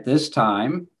at this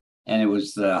time." And it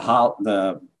was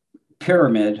the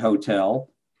Pyramid Hotel.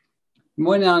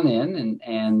 Went on in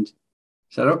and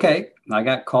said, "Okay." I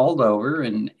got called over,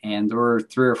 and there were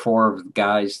 3 or 4 of the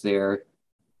guys there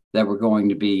that were going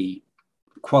to be,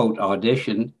 quote,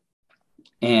 auditioned,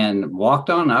 and walked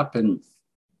on up, and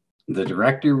the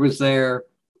director was there,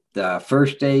 the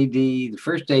first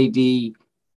AD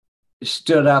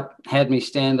stood up, had me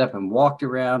stand up and walked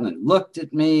around and looked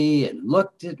at me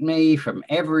from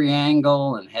every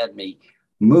angle and had me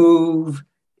move.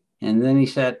 And then he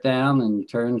sat down and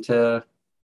turned to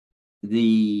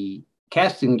the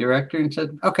casting director and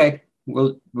said, "Okay,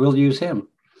 we'll use him."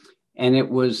 And it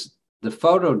was the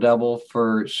photo double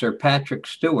for Sir Patrick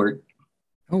Stewart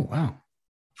Oh, wow.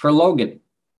 for Logan.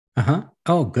 Uh-huh.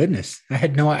 Oh, goodness. I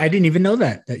didn't even know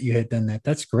that you had done that.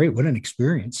 That's great. What an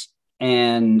experience.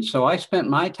 And so I spent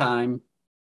my time,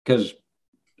 because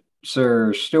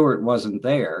Sir Stewart wasn't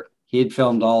there. He had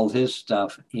filmed all his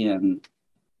stuff in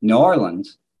New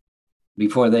Orleans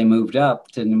before they moved up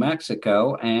to New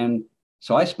Mexico. And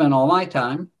so I spent all my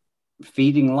time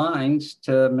feeding lines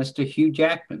to Mr. Hugh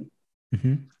Jackman.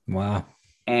 Mm-hmm. Wow.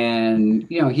 And,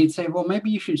 he'd say, "Well, maybe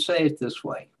you should say it this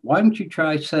way. Why don't you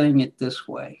try saying it this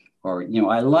way?" Or,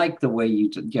 "I like the way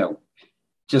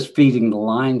just feeding the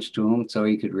lines to him so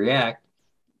he could react."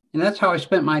 And that's how I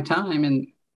spent my time. And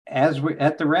as we're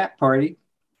at the wrap party,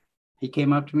 he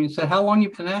came up to me and said, "How long you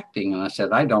been acting?" And I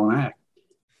said, "I don't act."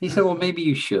 He said, "Well, maybe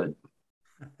you should."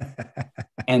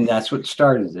 And that's what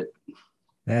started it.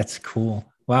 That's cool.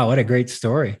 Wow, what a great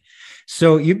story.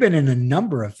 So you've been in a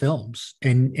number of films,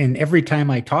 and every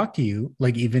time I talk to you,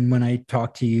 like even when I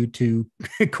talk to you to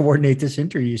coordinate this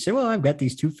interview, you say, "Well, I've got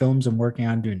these 2 films I'm working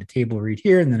on, doing a table read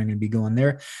here, and then I'm going to be going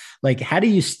there." Like, how do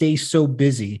you stay so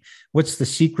busy? What's the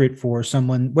secret for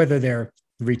someone, whether they're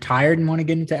retired and want to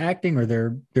get into acting, or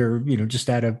they're just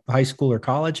out of high school or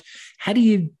college? How do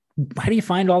you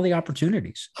find all the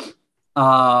opportunities?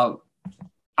 Uh,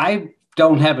 I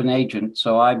don't have an agent,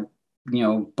 so I,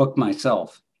 book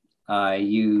myself. I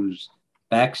use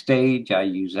Backstage. I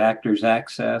use Actors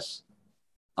Access,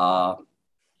 uh,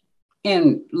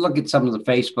 and look at some of the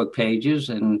Facebook pages.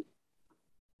 And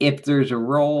if there's a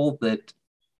role that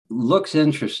looks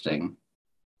interesting,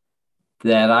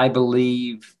 that I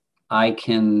believe I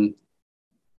can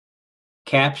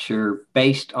capture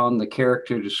based on the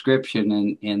character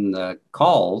description in the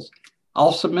calls,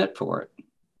 I'll submit for it.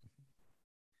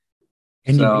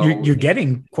 And So, you're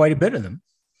getting quite a bit of them.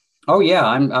 oh yeah,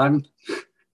 I'm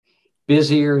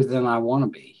busier than I want to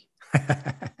be.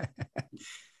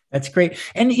 That's great.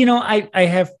 And, I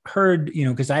have heard,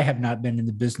 because I have not been in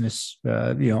the business,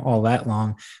 all that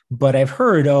long, but I've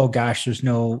heard, oh gosh, there's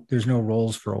no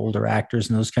roles for older actors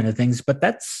and those kind of things. But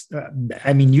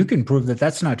you can prove that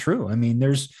that's not true. I mean,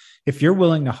 if you're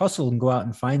willing to hustle and go out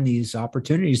and find these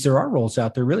opportunities, there are roles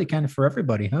out there really kind of for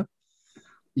everybody, huh?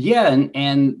 Yeah,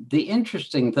 and the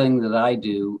interesting thing that I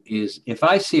do is if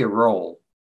I see a role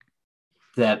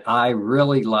that I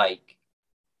really like,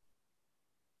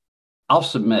 I'll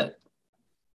submit.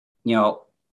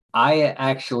 I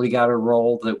actually got a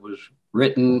role that was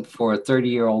written for a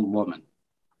 30-year-old woman.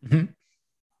 Mm-hmm.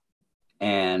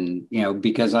 And,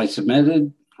 because I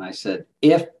submitted, I said,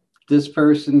 if this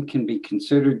person can be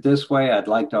considered this way, I'd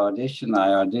like to audition. I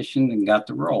auditioned and got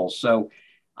the role. So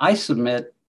I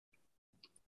submit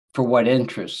for what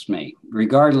interests me,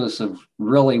 regardless of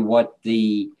really what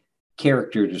the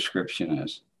character description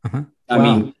is. Uh-huh. I Wow.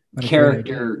 mean,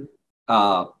 character,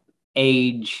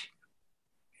 age,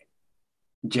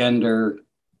 gender,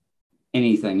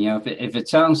 anything. If it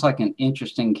sounds like an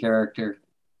interesting character,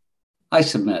 I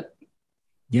submit.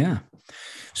 Yeah.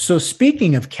 So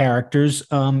speaking of characters,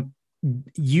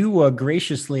 you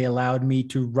graciously allowed me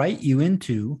to write you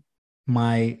into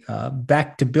my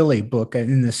Back to Billy book.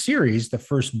 In the series, the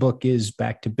first book is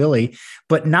Back to Billy,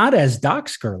 but not as Doc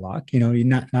Scurlock,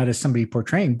 not as somebody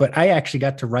portraying, but I actually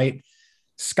got to write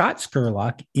Scot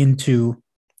Scurlock into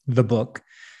the book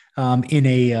in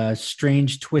a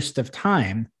strange twist of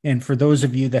time. And for those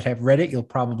of you that have read it, you'll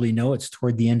probably know it's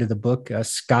toward the end of the book.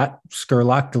 Scot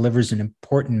Scurlock delivers an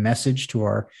important message to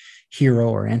our hero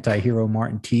or anti-hero,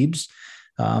 Martin Teebs.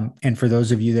 And for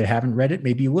those of you that haven't read it,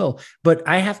 maybe you will. But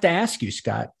I have to ask you,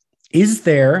 Scott,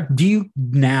 do you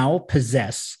now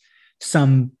possess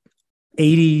some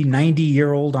 80,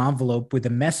 90-year-old envelope with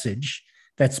a message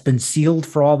that's been sealed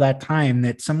for all that time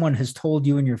that someone has told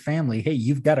you and your family, hey,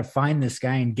 you've got to find this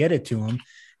guy and get it to him,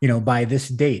 by this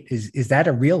date. Is that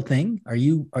a real thing? Are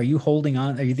you holding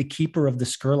on? Are you the keeper of the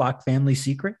Scurlock family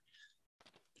secret?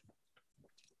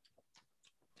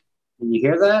 Can you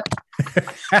hear that?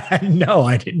 No,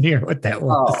 I didn't hear what that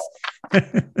was. Oh,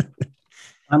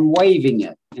 I'm waving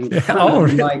it in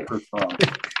front of the microphone.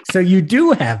 So you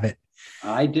do have it.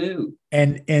 I do.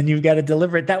 And you've got to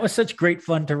deliver it. That was such great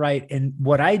fun to write. And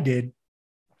what I did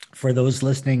for those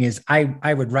listening is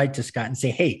I would write to Scott and say,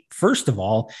 hey, first of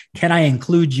all, can I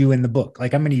include you in the book?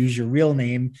 Like, I'm going to use your real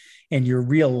name and your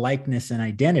real likeness and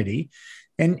identity.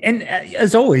 And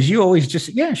as always, you always just,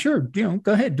 yeah, sure, go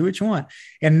ahead, do what you want.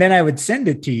 And then I would send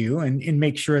it to you and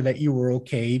make sure that you were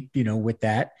okay, with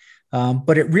that.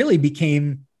 But it really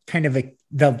became kind of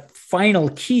the final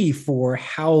key for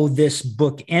how this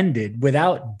book ended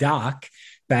without Doc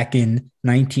back in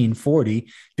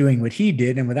 1940 doing what he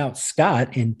did, and without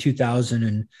Scott in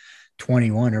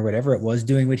 2021 or whatever it was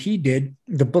doing what he did.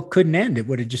 The book couldn't end. It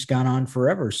would have just gone on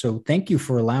forever. So thank you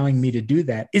for allowing me to do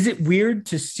that. Is it weird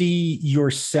to see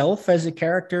yourself as a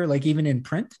character, like even in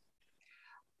print?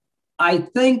 I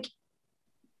think,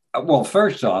 well,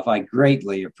 first off, I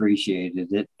greatly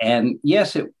appreciated it. And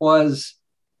yes, it was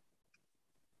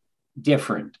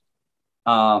different.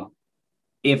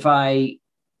 If I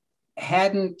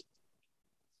hadn't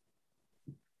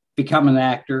become an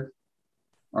actor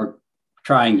or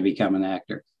trying to become an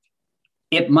actor,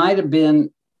 it might have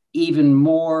been even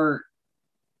more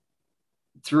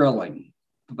thrilling.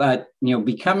 But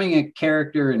becoming a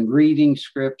character and reading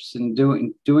scripts and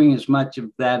doing as much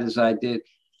of that as I did,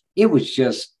 it was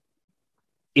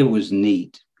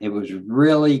neat. It was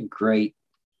really great.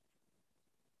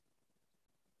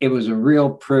 It was a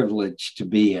real privilege to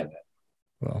be in it.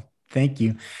 Well, thank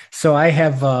you. So I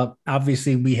have,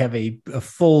 obviously we have a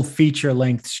full feature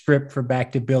length script for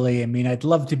Back to Billy. I mean, I'd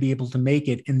love to be able to make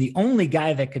it. And the only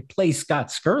guy that could play Scot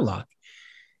Scurlock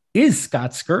is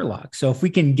Scot Scurlock. So if we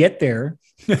can get there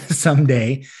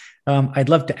someday, I'd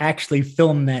love to actually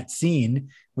film that scene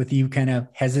with you kind of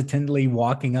hesitantly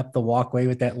walking up the walkway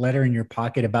with that letter in your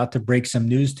pocket, about to break some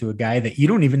news to a guy that you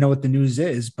don't even know what the news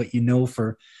is, but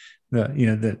for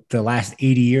the last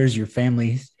 80 years, your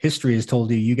family history has told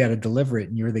you got to deliver it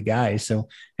and you're the guy. So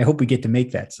I hope we get to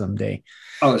make that someday.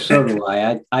 Oh, so do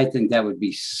I. I think that would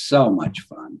be so much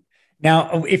fun.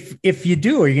 Now, if you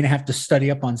do, are you going to have to study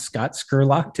up on Scot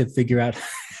Scurlock to figure out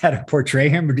how to portray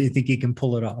him, or do you think you can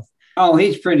pull it off? Oh,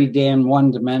 he's pretty damn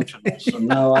one-dimensional. So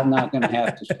no, I'm not going to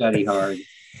have to study hard.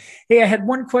 Hey, I had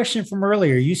one question from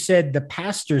earlier. You said the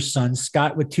pastor's son,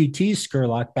 Scott with two T's,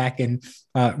 Scurlock, back in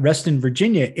Reston,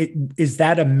 Virginia. Is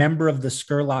that a member of the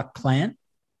Scurlock clan?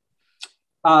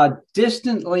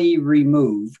 Distantly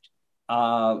removed.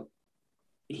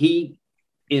 He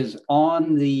is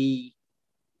on the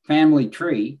family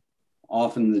tree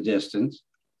off in the distance,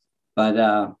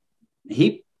 but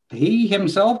he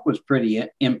himself was pretty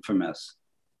infamous.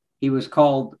 He was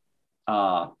called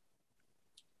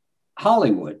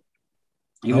Hollywood.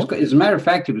 He was, as a matter of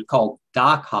fact, he was called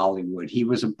Doc Hollywood. He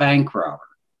was a bank robber.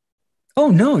 Oh,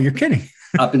 no, you're kidding.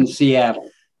 Up in Seattle.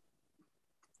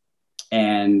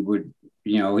 And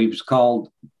he was called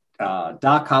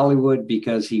Doc Hollywood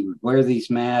because he would wear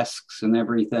these masks and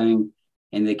everything.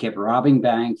 And they kept robbing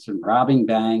banks. And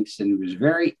he was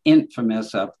very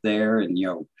infamous up there. And,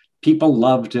 people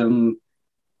loved him.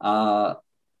 And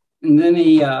then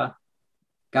he got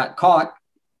caught.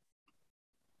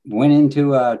 Went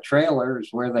into a trailer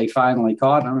where they finally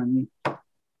caught him and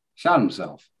shot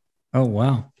himself. Oh,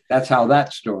 wow. That's how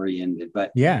that story ended.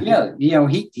 But yeah,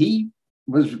 he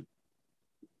was,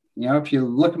 if you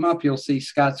look him up, you'll see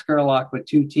Scot Scurlock with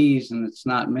two T's, and it's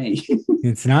not me.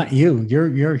 It's not you.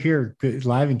 You're here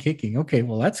live and kicking. Okay.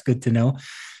 Well, that's good to know.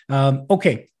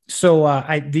 Okay. So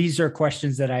these are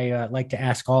questions that I like to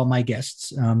ask all my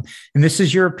guests. And this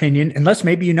is your opinion, unless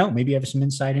maybe maybe you have some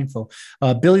inside info.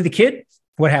 Billy the Kid,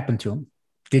 what happened to him?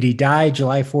 Did he die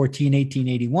July 14,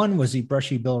 1881? Was he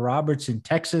Brushy Bill Roberts in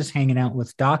Texas hanging out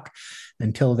with Doc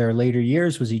until their later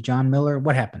years? Was he John Miller?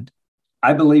 What happened?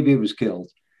 I believe he was killed.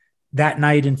 That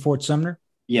night in Fort Sumner?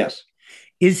 Yes.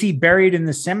 Is he buried in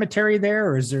the cemetery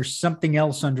there, or is there something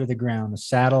else under the ground? A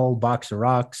saddle, box of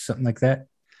rocks, something like that?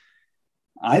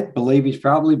 I believe he's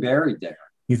probably buried there.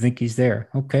 You think he's there?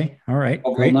 Okay. All right.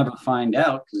 But we'll never find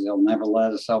out because they'll never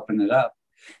let us open it up.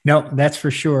 No, that's for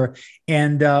sure.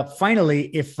 And finally,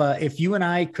 if you and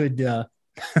I could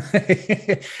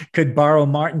Could borrow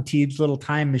Martin Teed's little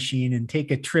time machine and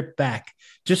take a trip back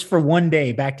just for one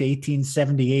day back to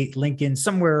 1878 Lincoln,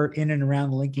 somewhere in and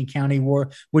around the Lincoln County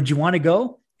War. Would you want to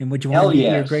go? And would you want to Hell meet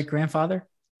your yes. great grandfather?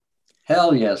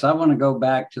 Hell yes. I want to go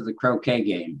back to the croquet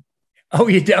game. Oh,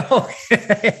 you do?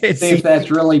 See if that's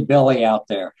really Billy out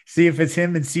there. See if it's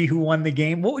him and see who won the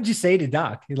game. What would you say to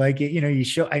Doc? Like, you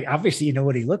show, obviously, you know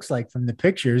what he looks like from the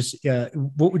pictures.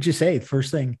 What would you say?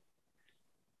 First thing?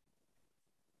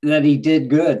 That he did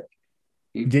good.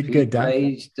 He did good, Doc.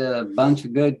 Raised a bunch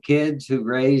of good kids who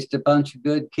raised a bunch of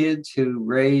good kids who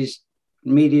raised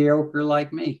mediocre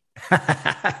like me.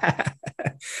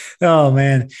 Oh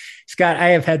man, Scott, I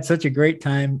have had such a great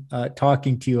time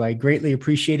talking to you. I greatly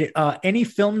appreciate it. Any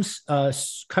films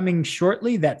coming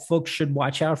shortly that folks should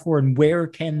watch out for, and where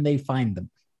can they find them?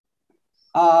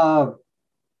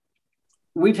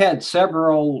 We've had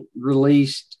several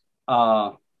released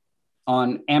on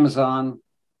Amazon.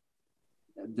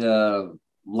 I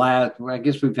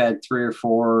guess we've had 3 or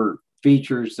 4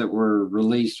 features that were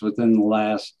released within the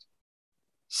last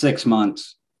 6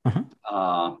 months. Uh-huh.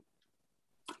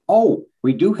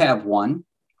 We do have one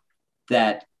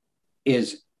that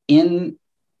is in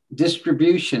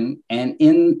distribution and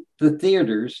in the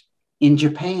theaters in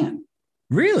Japan.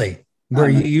 Really? Where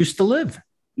you used to live?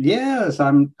 Yes,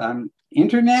 I'm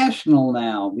international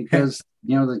now because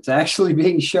it's actually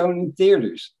being shown in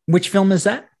theaters. Which film is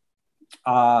that?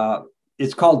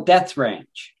 It's called Death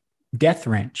Ranch. Death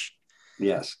Ranch.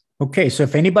 Yes. Okay, so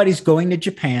if anybody's going to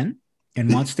Japan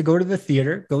and wants to go to the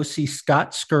theater, go see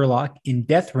Scot Scurlock in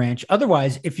Death Ranch.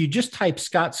 Otherwise, if you just type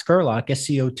Scot Scurlock,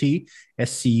 SCOT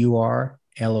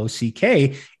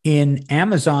SCURLOCK, in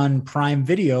Amazon Prime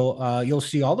Video, you'll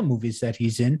see all the movies that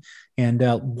he's in, and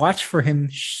watch for him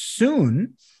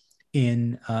soon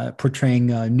in portraying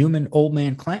Newman Old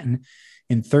Man Clanton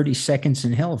in 30 Seconds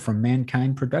in Hell from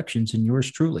Mankind Productions and yours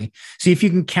truly. See if you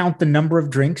can count the number of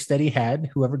drinks that he had.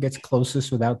 Whoever gets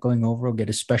closest without going over will get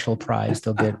a special prize.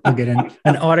 They'll get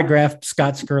an autographed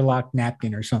Scot Scurlock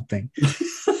napkin or something.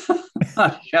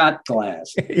 Shot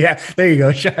glass. Yeah, there you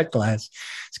go. Shot glass.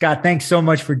 Scott, thanks so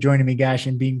much for joining me, gosh,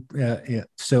 and being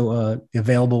so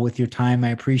available with your time. I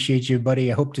appreciate you,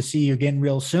 buddy. I hope to see you again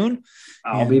real soon.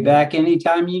 I'll be back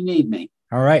anytime you need me.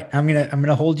 All right. I'm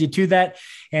gonna hold you to that.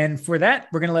 And for that,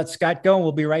 we're gonna let Scott go.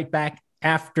 We'll be right back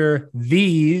after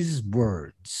these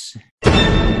words.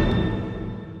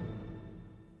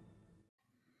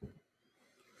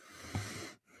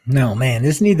 No, man,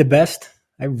 isn't he the best?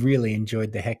 I really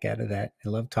enjoyed the heck out of that. I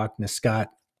love talking to Scott.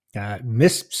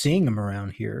 Missed seeing him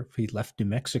around here. He left New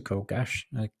Mexico. Gosh,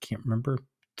 I can't remember,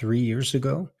 3 years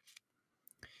ago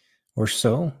or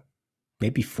so,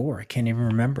 maybe 4. I can't even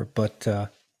remember, but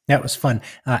that was fun.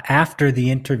 After the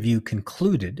interview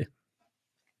concluded,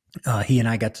 he and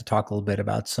I got to talk a little bit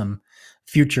about some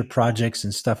future projects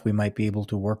and stuff we might be able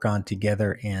to work on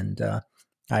together. And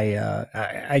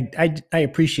I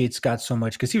appreciate Scott so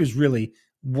much because he was really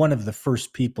one of the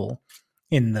first people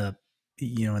in the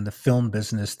film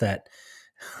business that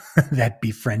that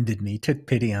befriended me, took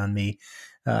pity on me,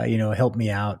 helped me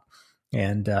out,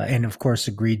 and of course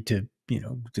agreed to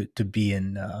be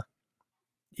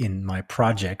in my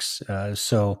projects.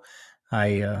 So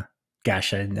I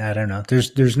don't know.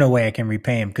 There's no way I can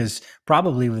repay him because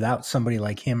probably without somebody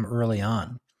like him early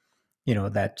on,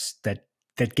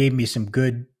 that gave me some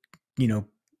good,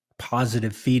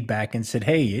 positive feedback and said,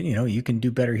 hey, you can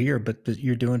do better here, but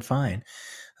you're doing fine.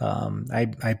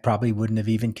 I probably wouldn't have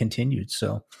even continued.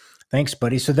 So thanks,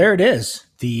 buddy. So there it is.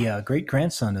 The great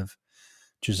grandson of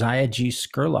Josiah G.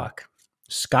 Scurlock,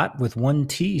 Scott with 1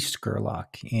 T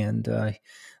Scurlock. And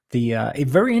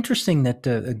very interesting that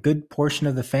a good portion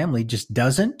of the family just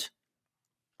doesn't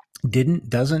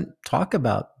talk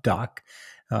about Doc,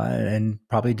 and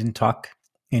probably didn't talk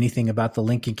anything about the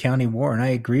Lincoln County War. And I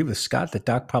agree with Scott that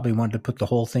Doc probably wanted to put the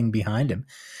whole thing behind him.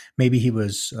 Maybe he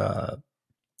was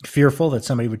fearful that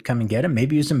somebody would come and get him.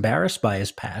 Maybe he was embarrassed by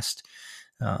his past.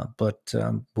 But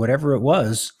whatever it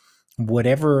was,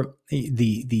 whatever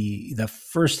the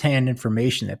firsthand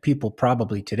information that people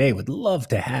probably today would love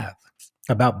to have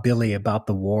about Billy, about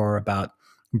the war, about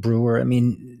Brewer. I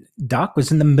mean, Doc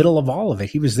was in the middle of all of it.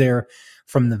 He was there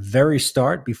from the very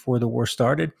start before the war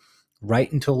started,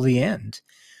 right until the end.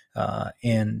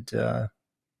 And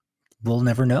we'll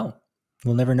never know.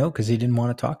 We'll never know because he didn't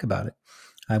want to talk about it.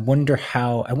 I wonder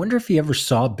if he ever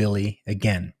saw Billy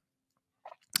again.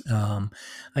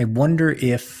 I wonder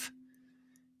if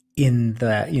in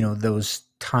those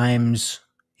times,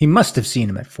 he must have seen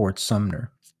him at Fort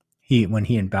Sumner, when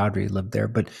he and Bowdry lived there,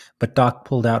 but Doc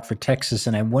pulled out for Texas.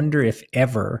 And I wonder if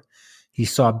ever he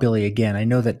saw Billy again. I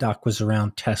know that Doc was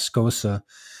around Tascosa,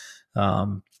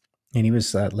 and he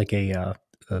was like a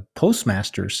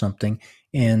postmaster or something.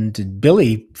 And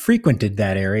Billy frequented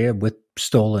that area with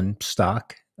stolen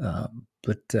stock.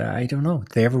 But I don't know.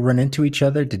 Did they ever run into each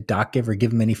other? Did Doc ever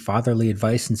give him any fatherly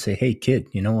advice and say, "Hey, kid,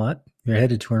 you know what? You're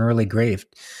headed to an early grave.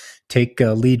 Take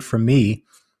a lead from me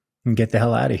and get the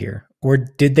hell out of here"? Or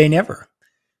did they never?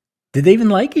 Did they even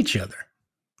like each other?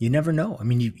 You never know. I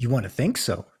mean, you want to think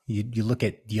so. You look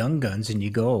at Young Guns and you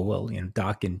go, "Oh, well,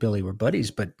 Doc and Billy were buddies,"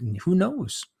 but who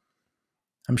knows?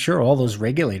 I'm sure all those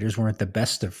regulators weren't the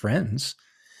best of friends.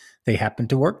 They happened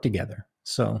to work together.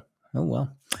 So, oh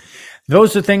well.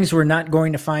 Those are things we're not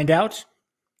going to find out,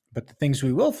 but the things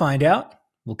we will find out,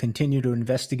 we'll continue to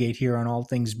investigate here on All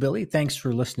Things Billy. Thanks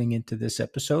for listening into this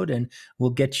episode, and we'll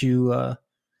get you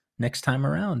next time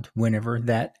around, whenever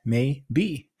that may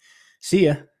be. See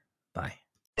ya.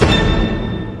 Bye.